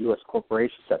 U.S.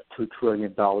 corporations have $2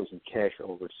 trillion in cash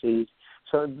overseas.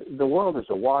 So the world is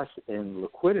awash in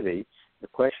liquidity. The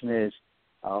question is,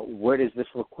 where does this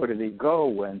liquidity go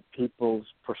when people's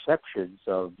perceptions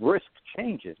of risk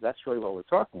changes? That's really what we're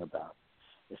talking about.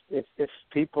 If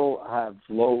people have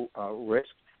low risk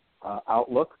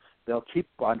outlook, they'll keep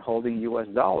on holding U.S.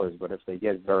 dollars. But if they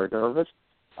get very nervous,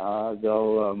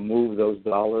 they'll move those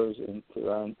dollars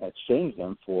into exchange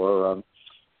them for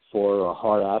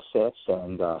hard assets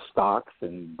and stocks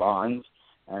and bonds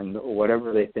and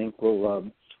whatever they think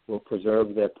will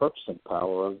preserve their purchasing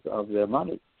power of their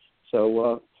money.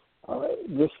 So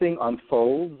this thing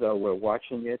unfolds. We're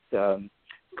watching it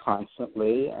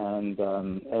constantly, and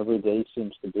every day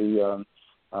seems to be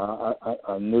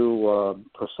a new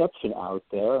perception out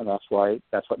there, and that's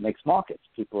what makes markets.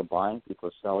 People are buying, people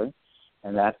are selling,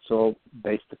 and that's all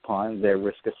based upon their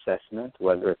risk assessment,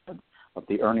 whether it's of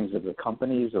the earnings of the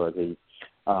companies or the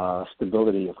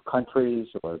stability of countries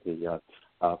or the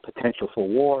potential for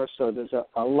war. So there's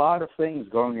a lot of things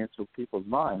going into people's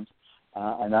minds,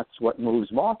 and that's what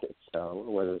moves markets. So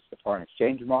whether it's the foreign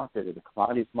exchange market or the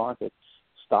commodities market,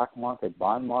 stock market,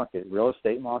 bond market, real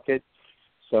estate market.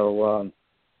 So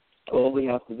all we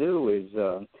have to do is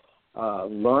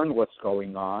learn what's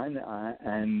going on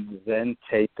and then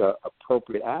take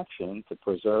appropriate action to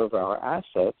preserve our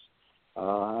assets.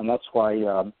 And that's why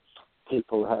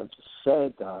people have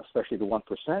said, especially the 1%,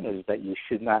 is that you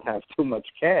should not have too much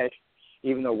cash,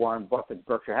 even though Warren Buffett,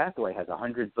 Berkshire Hathaway, has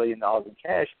 $100 billion in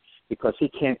cash because he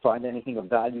can't find anything of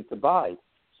value to buy.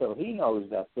 So he knows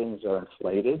that things are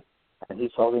inflated, and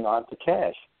he's holding on to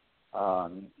cash.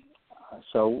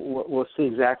 So we'll see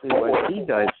exactly what he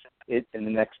does in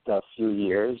the next few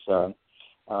years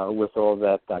with all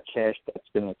that cash that's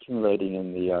been accumulating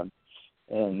in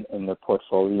the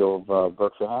portfolio of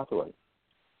Berkshire Hathaway.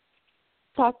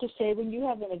 Dr. Sabin, you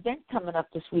have an event coming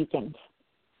up this weekend.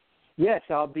 Yes,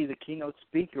 I'll be the keynote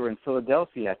speaker in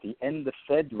Philadelphia at the End the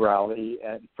Fed rally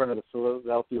in front of the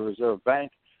Philadelphia Reserve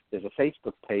Bank. There's a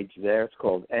Facebook page there. It's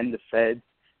called End the Fed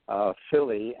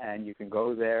Philly, and you can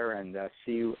go there and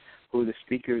see who the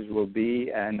speakers will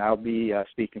be. And I'll be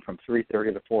speaking from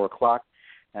 3:30 to 4 o'clock.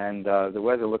 And the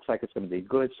weather looks like it's going to be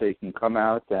good, so you can come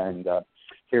out and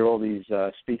hear all these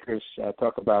speakers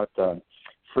talk about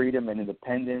freedom and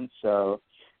independence,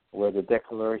 where the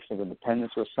Declaration of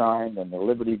Independence was signed and the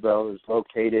Liberty Bell is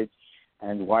located,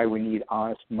 and why we need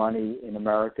honest money in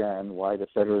America and why the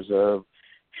Federal Reserve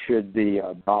should be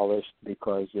abolished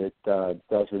because it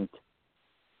doesn't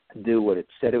do what it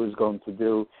said it was going to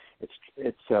do.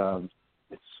 It's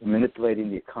manipulating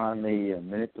the economy and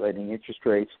manipulating interest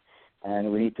rates,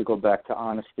 and we need to go back to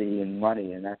honesty and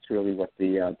money, and that's really what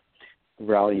the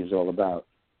rally is all about.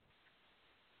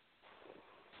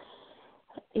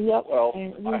 Yep. Well,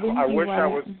 and I wish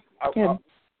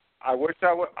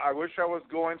I was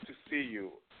going to see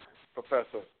you,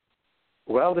 Professor.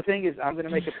 Well, the thing is, I'm going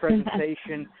to make a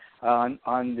presentation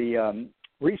on the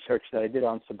research that I did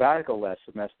on sabbatical last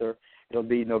semester. It'll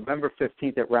be November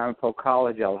 15th at Ramapo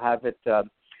College. I'll have it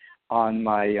on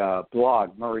my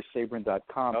blog,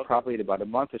 murraysabrin.com, probably in about a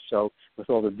month or so, with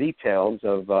all the details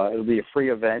of. It'll be a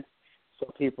free event, so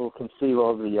people can see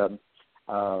all the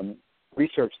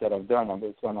research that I've done.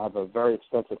 It's going to have a very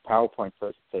extensive PowerPoint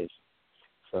presentation.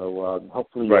 So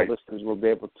hopefully your listeners will be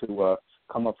able to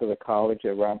come up to the college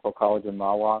at Ramapo College in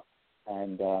Mahwah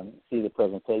and see the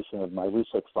presentation of my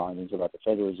research findings about the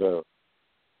Federal Reserve.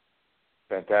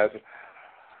 Fantastic.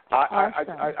 I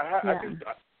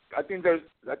think there's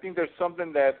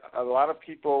something that a lot of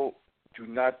people do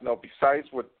not know.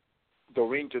 Besides what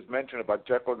Doreen just mentioned about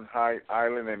Jekyll and Hyde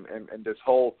Island and this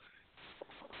whole,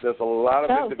 there's a lot of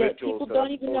individuals. People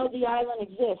don't even know the island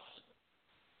exists.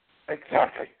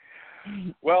 Exactly.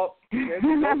 Well, if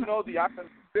you don't know the island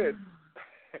exists,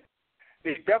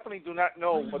 they definitely do not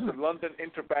know what the London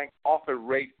Interbank Offer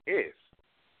Rate is,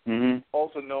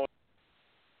 also known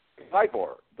as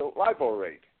LIBOR, the LIBOR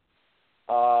rate.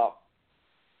 I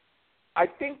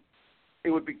think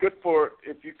it would be good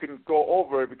if you can go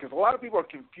over it because a lot of people are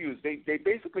confused. They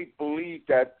basically believe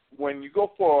that when you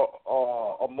go for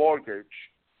a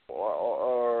mortgage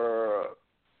or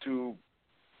to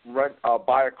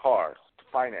buy a car to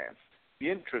finance, the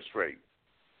interest rate,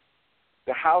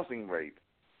 the housing rate,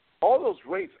 all those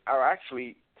rates are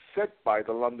actually set by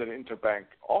the London Interbank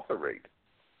Offer Rate.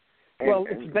 Well,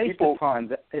 it's based upon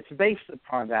that. It's based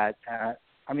upon that.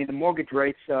 I mean, the mortgage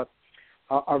rates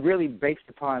are really based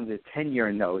upon the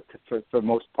 10-year note for the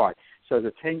most part. So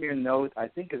the 10-year note, I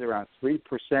think, is around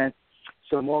 3%,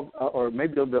 so more, or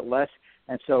maybe a little bit less.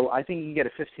 And so I think you can get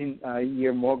a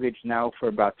 15-year mortgage now for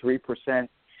about 3%,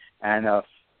 and a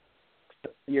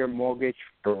year mortgage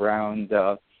for around,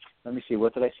 let me see,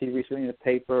 what did I see recently in the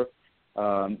paper?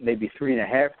 Maybe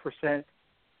 3.5%.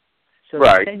 So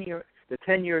the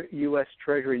 10-year U.S.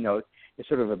 Treasury note is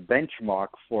sort of a benchmark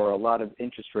for a lot of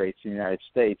interest rates in the United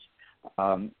States.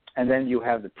 And then you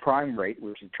have the prime rate,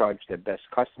 which is charged to best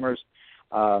customers.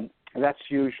 That's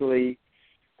usually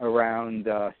around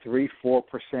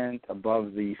 3-4%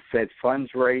 above the Fed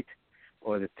funds rate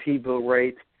or the T-bill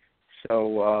rate.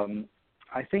 So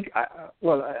I think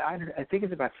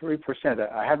it's about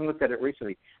 3%. I haven't looked at it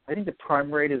recently. I think the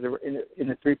prime rate is in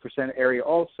the 3% area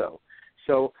also.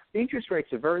 So the interest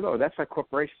rates are very low. That's why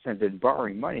corporations have been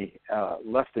borrowing money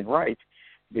left and right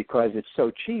because it's so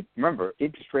cheap. Remember,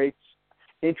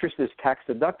 interest is tax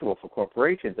deductible for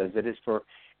corporations as it is for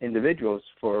individuals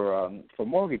for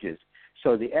mortgages.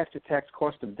 So the after-tax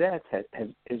cost of debt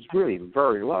is really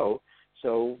very low.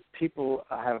 So people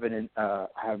have an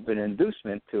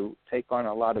inducement to take on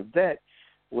a lot of debt,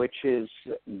 which is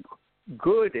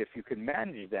good if you can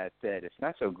manage that debt. It's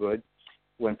not so good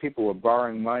when people were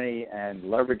borrowing money and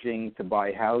leveraging to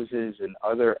buy houses and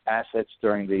other assets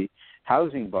during the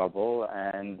housing bubble,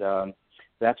 and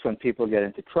that's when people get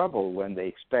into trouble, when they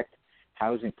expect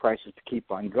housing prices to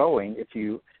keep on going. If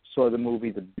you saw the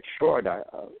movie The Big Short,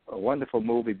 a wonderful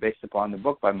movie based upon the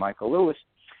book by Michael Lewis,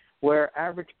 where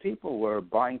average people were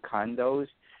buying condos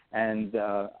and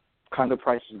condo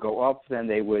prices go up, then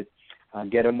they would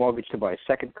get a mortgage to buy a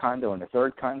second condo and a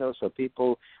third condo. So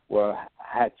people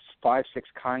had 5-6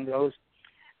 condos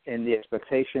in the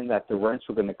expectation that the rents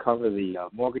were going to cover the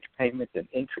mortgage payment and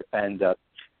interest and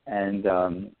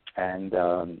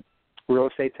real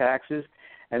estate taxes.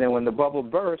 And then when the bubble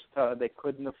burst, they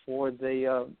couldn't afford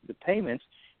the payments,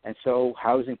 and so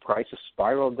housing prices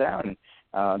spiraled down.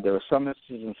 There were some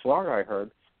instances in Florida, I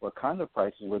heard, where condo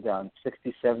prices were down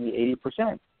 60, 70,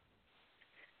 80%.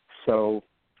 So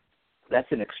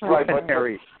that's an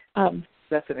extraordinary.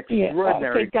 That's an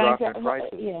extraordinary drop in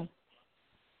prices. Yeah.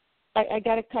 I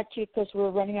got to cut you because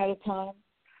we're running out of time.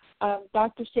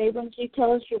 Dr. Sabrin, can you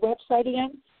tell us your website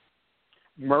again?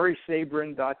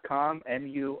 murraysabrin.com,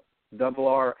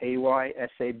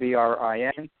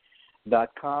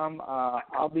 MurraySabrin.com.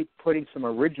 I'll be putting some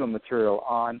original material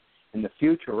on in the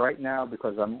future. Right now,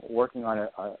 because I'm working on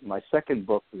my second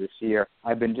book for this year,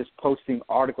 I've been just posting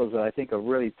articles that I think are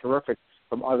really terrific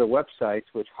from other websites,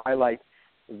 which highlight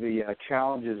the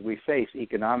challenges we face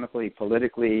economically,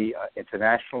 politically,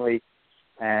 internationally.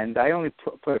 And I only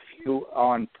put a few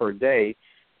on per day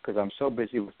because I'm so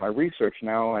busy with my research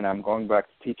now, and I'm going back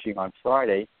to teaching on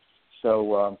Friday.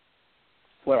 So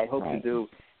what I hope to do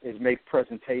is make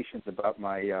presentations about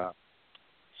my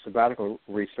sabbatical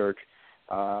research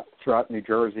throughout New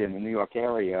Jersey and the New York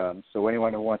area. So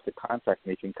anyone who wants to contact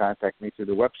me can contact me through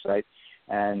the website,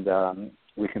 and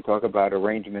we can talk about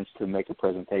arrangements to make a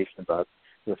presentation about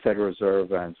the Federal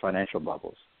Reserve and financial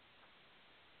bubbles.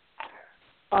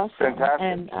 Awesome. Fantastic.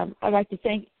 And I'd like to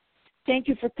thank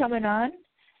you for coming on.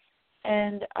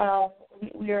 And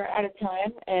we are out of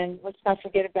time. And let's not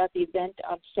forget about the event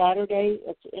on Saturday.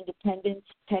 It's Independence,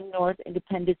 10 North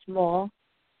Independence Mall,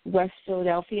 West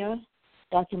Philadelphia.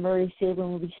 Dr. Murray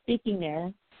Sabin will be speaking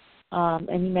there.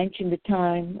 And he mentioned the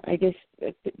time, I guess,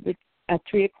 at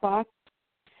 3 o'clock.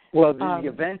 Well, the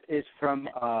event is from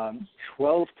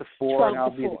 12 to 4, and I'll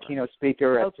be the keynote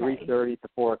speaker at 3:30 to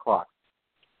 4 o'clock.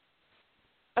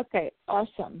 Okay,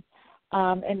 awesome.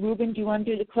 And Ruben, do you want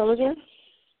to do the closer?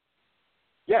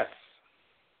 Yes.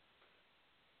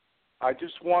 I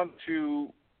just want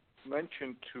to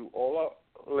mention to all our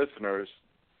listeners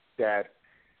that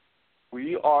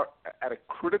we are at a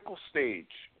critical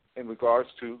stage in regards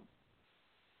to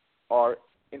our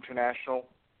international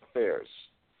affairs,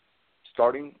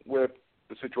 starting with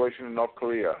the situation in North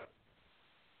Korea.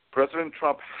 President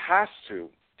Trump has to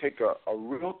take a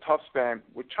real tough stand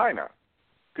with China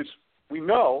because we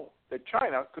know that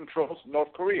China controls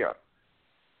North Korea.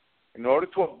 In order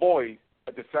to avoid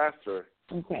a disaster,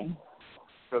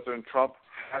 President Trump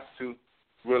has to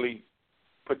really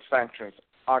put sanctions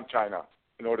on China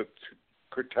in order to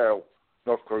curtail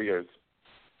North Korea's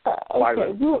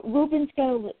violence. Ruben's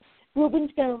going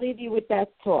to leave you with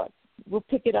that thought. We'll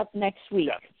pick it up next week.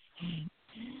 Yes.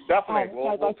 Definitely.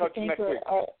 We'll touch next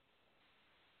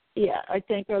week. I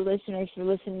thank our listeners for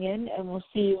listening in, and we'll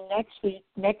see you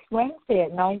next Wednesday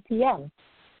at 9 p.m.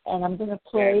 And I'm going to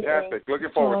play fantastic. Looking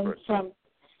forward to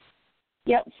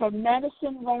it. From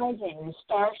Madison Rising, the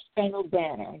Star Spangled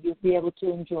Banner. You'll be able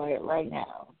to enjoy it right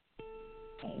now.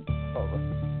 Okay,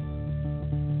 over.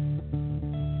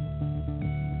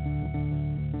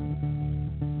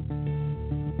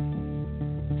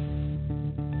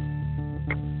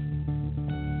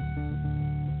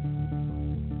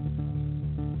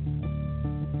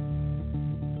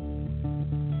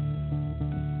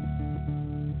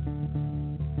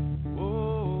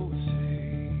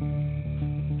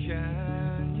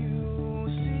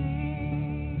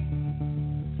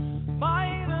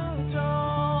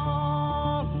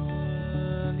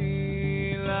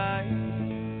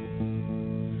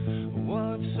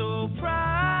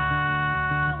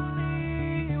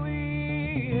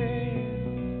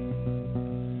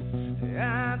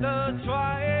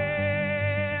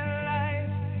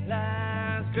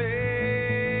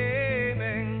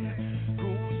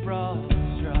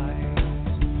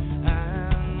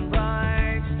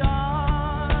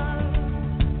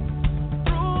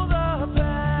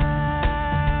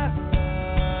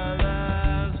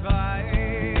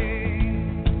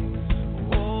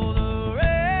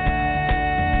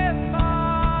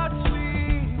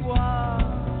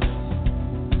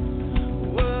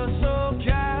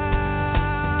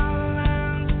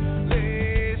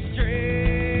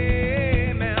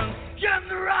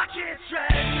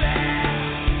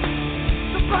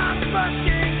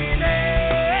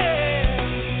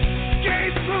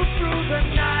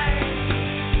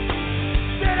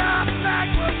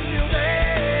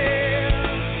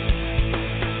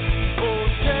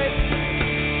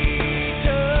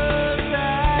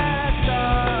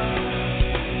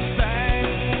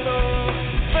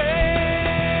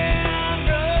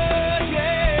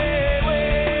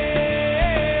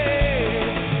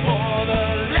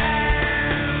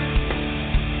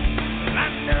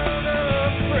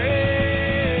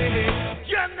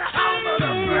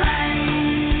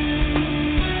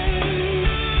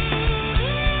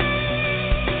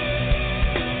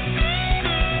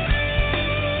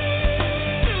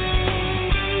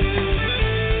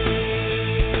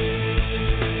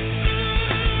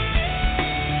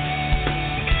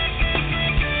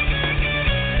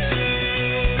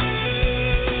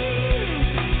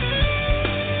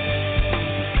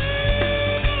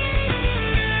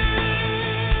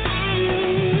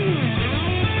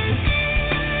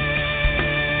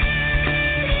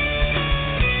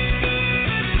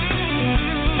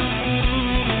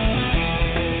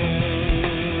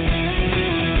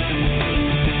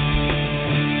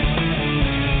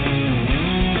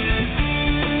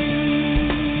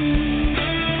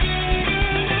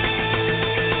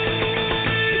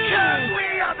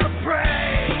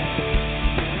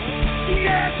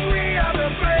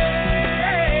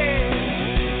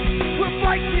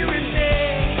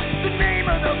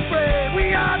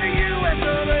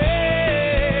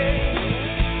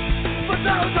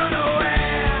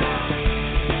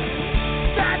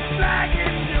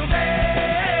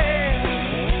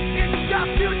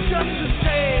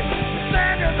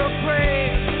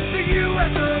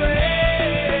 resurrection.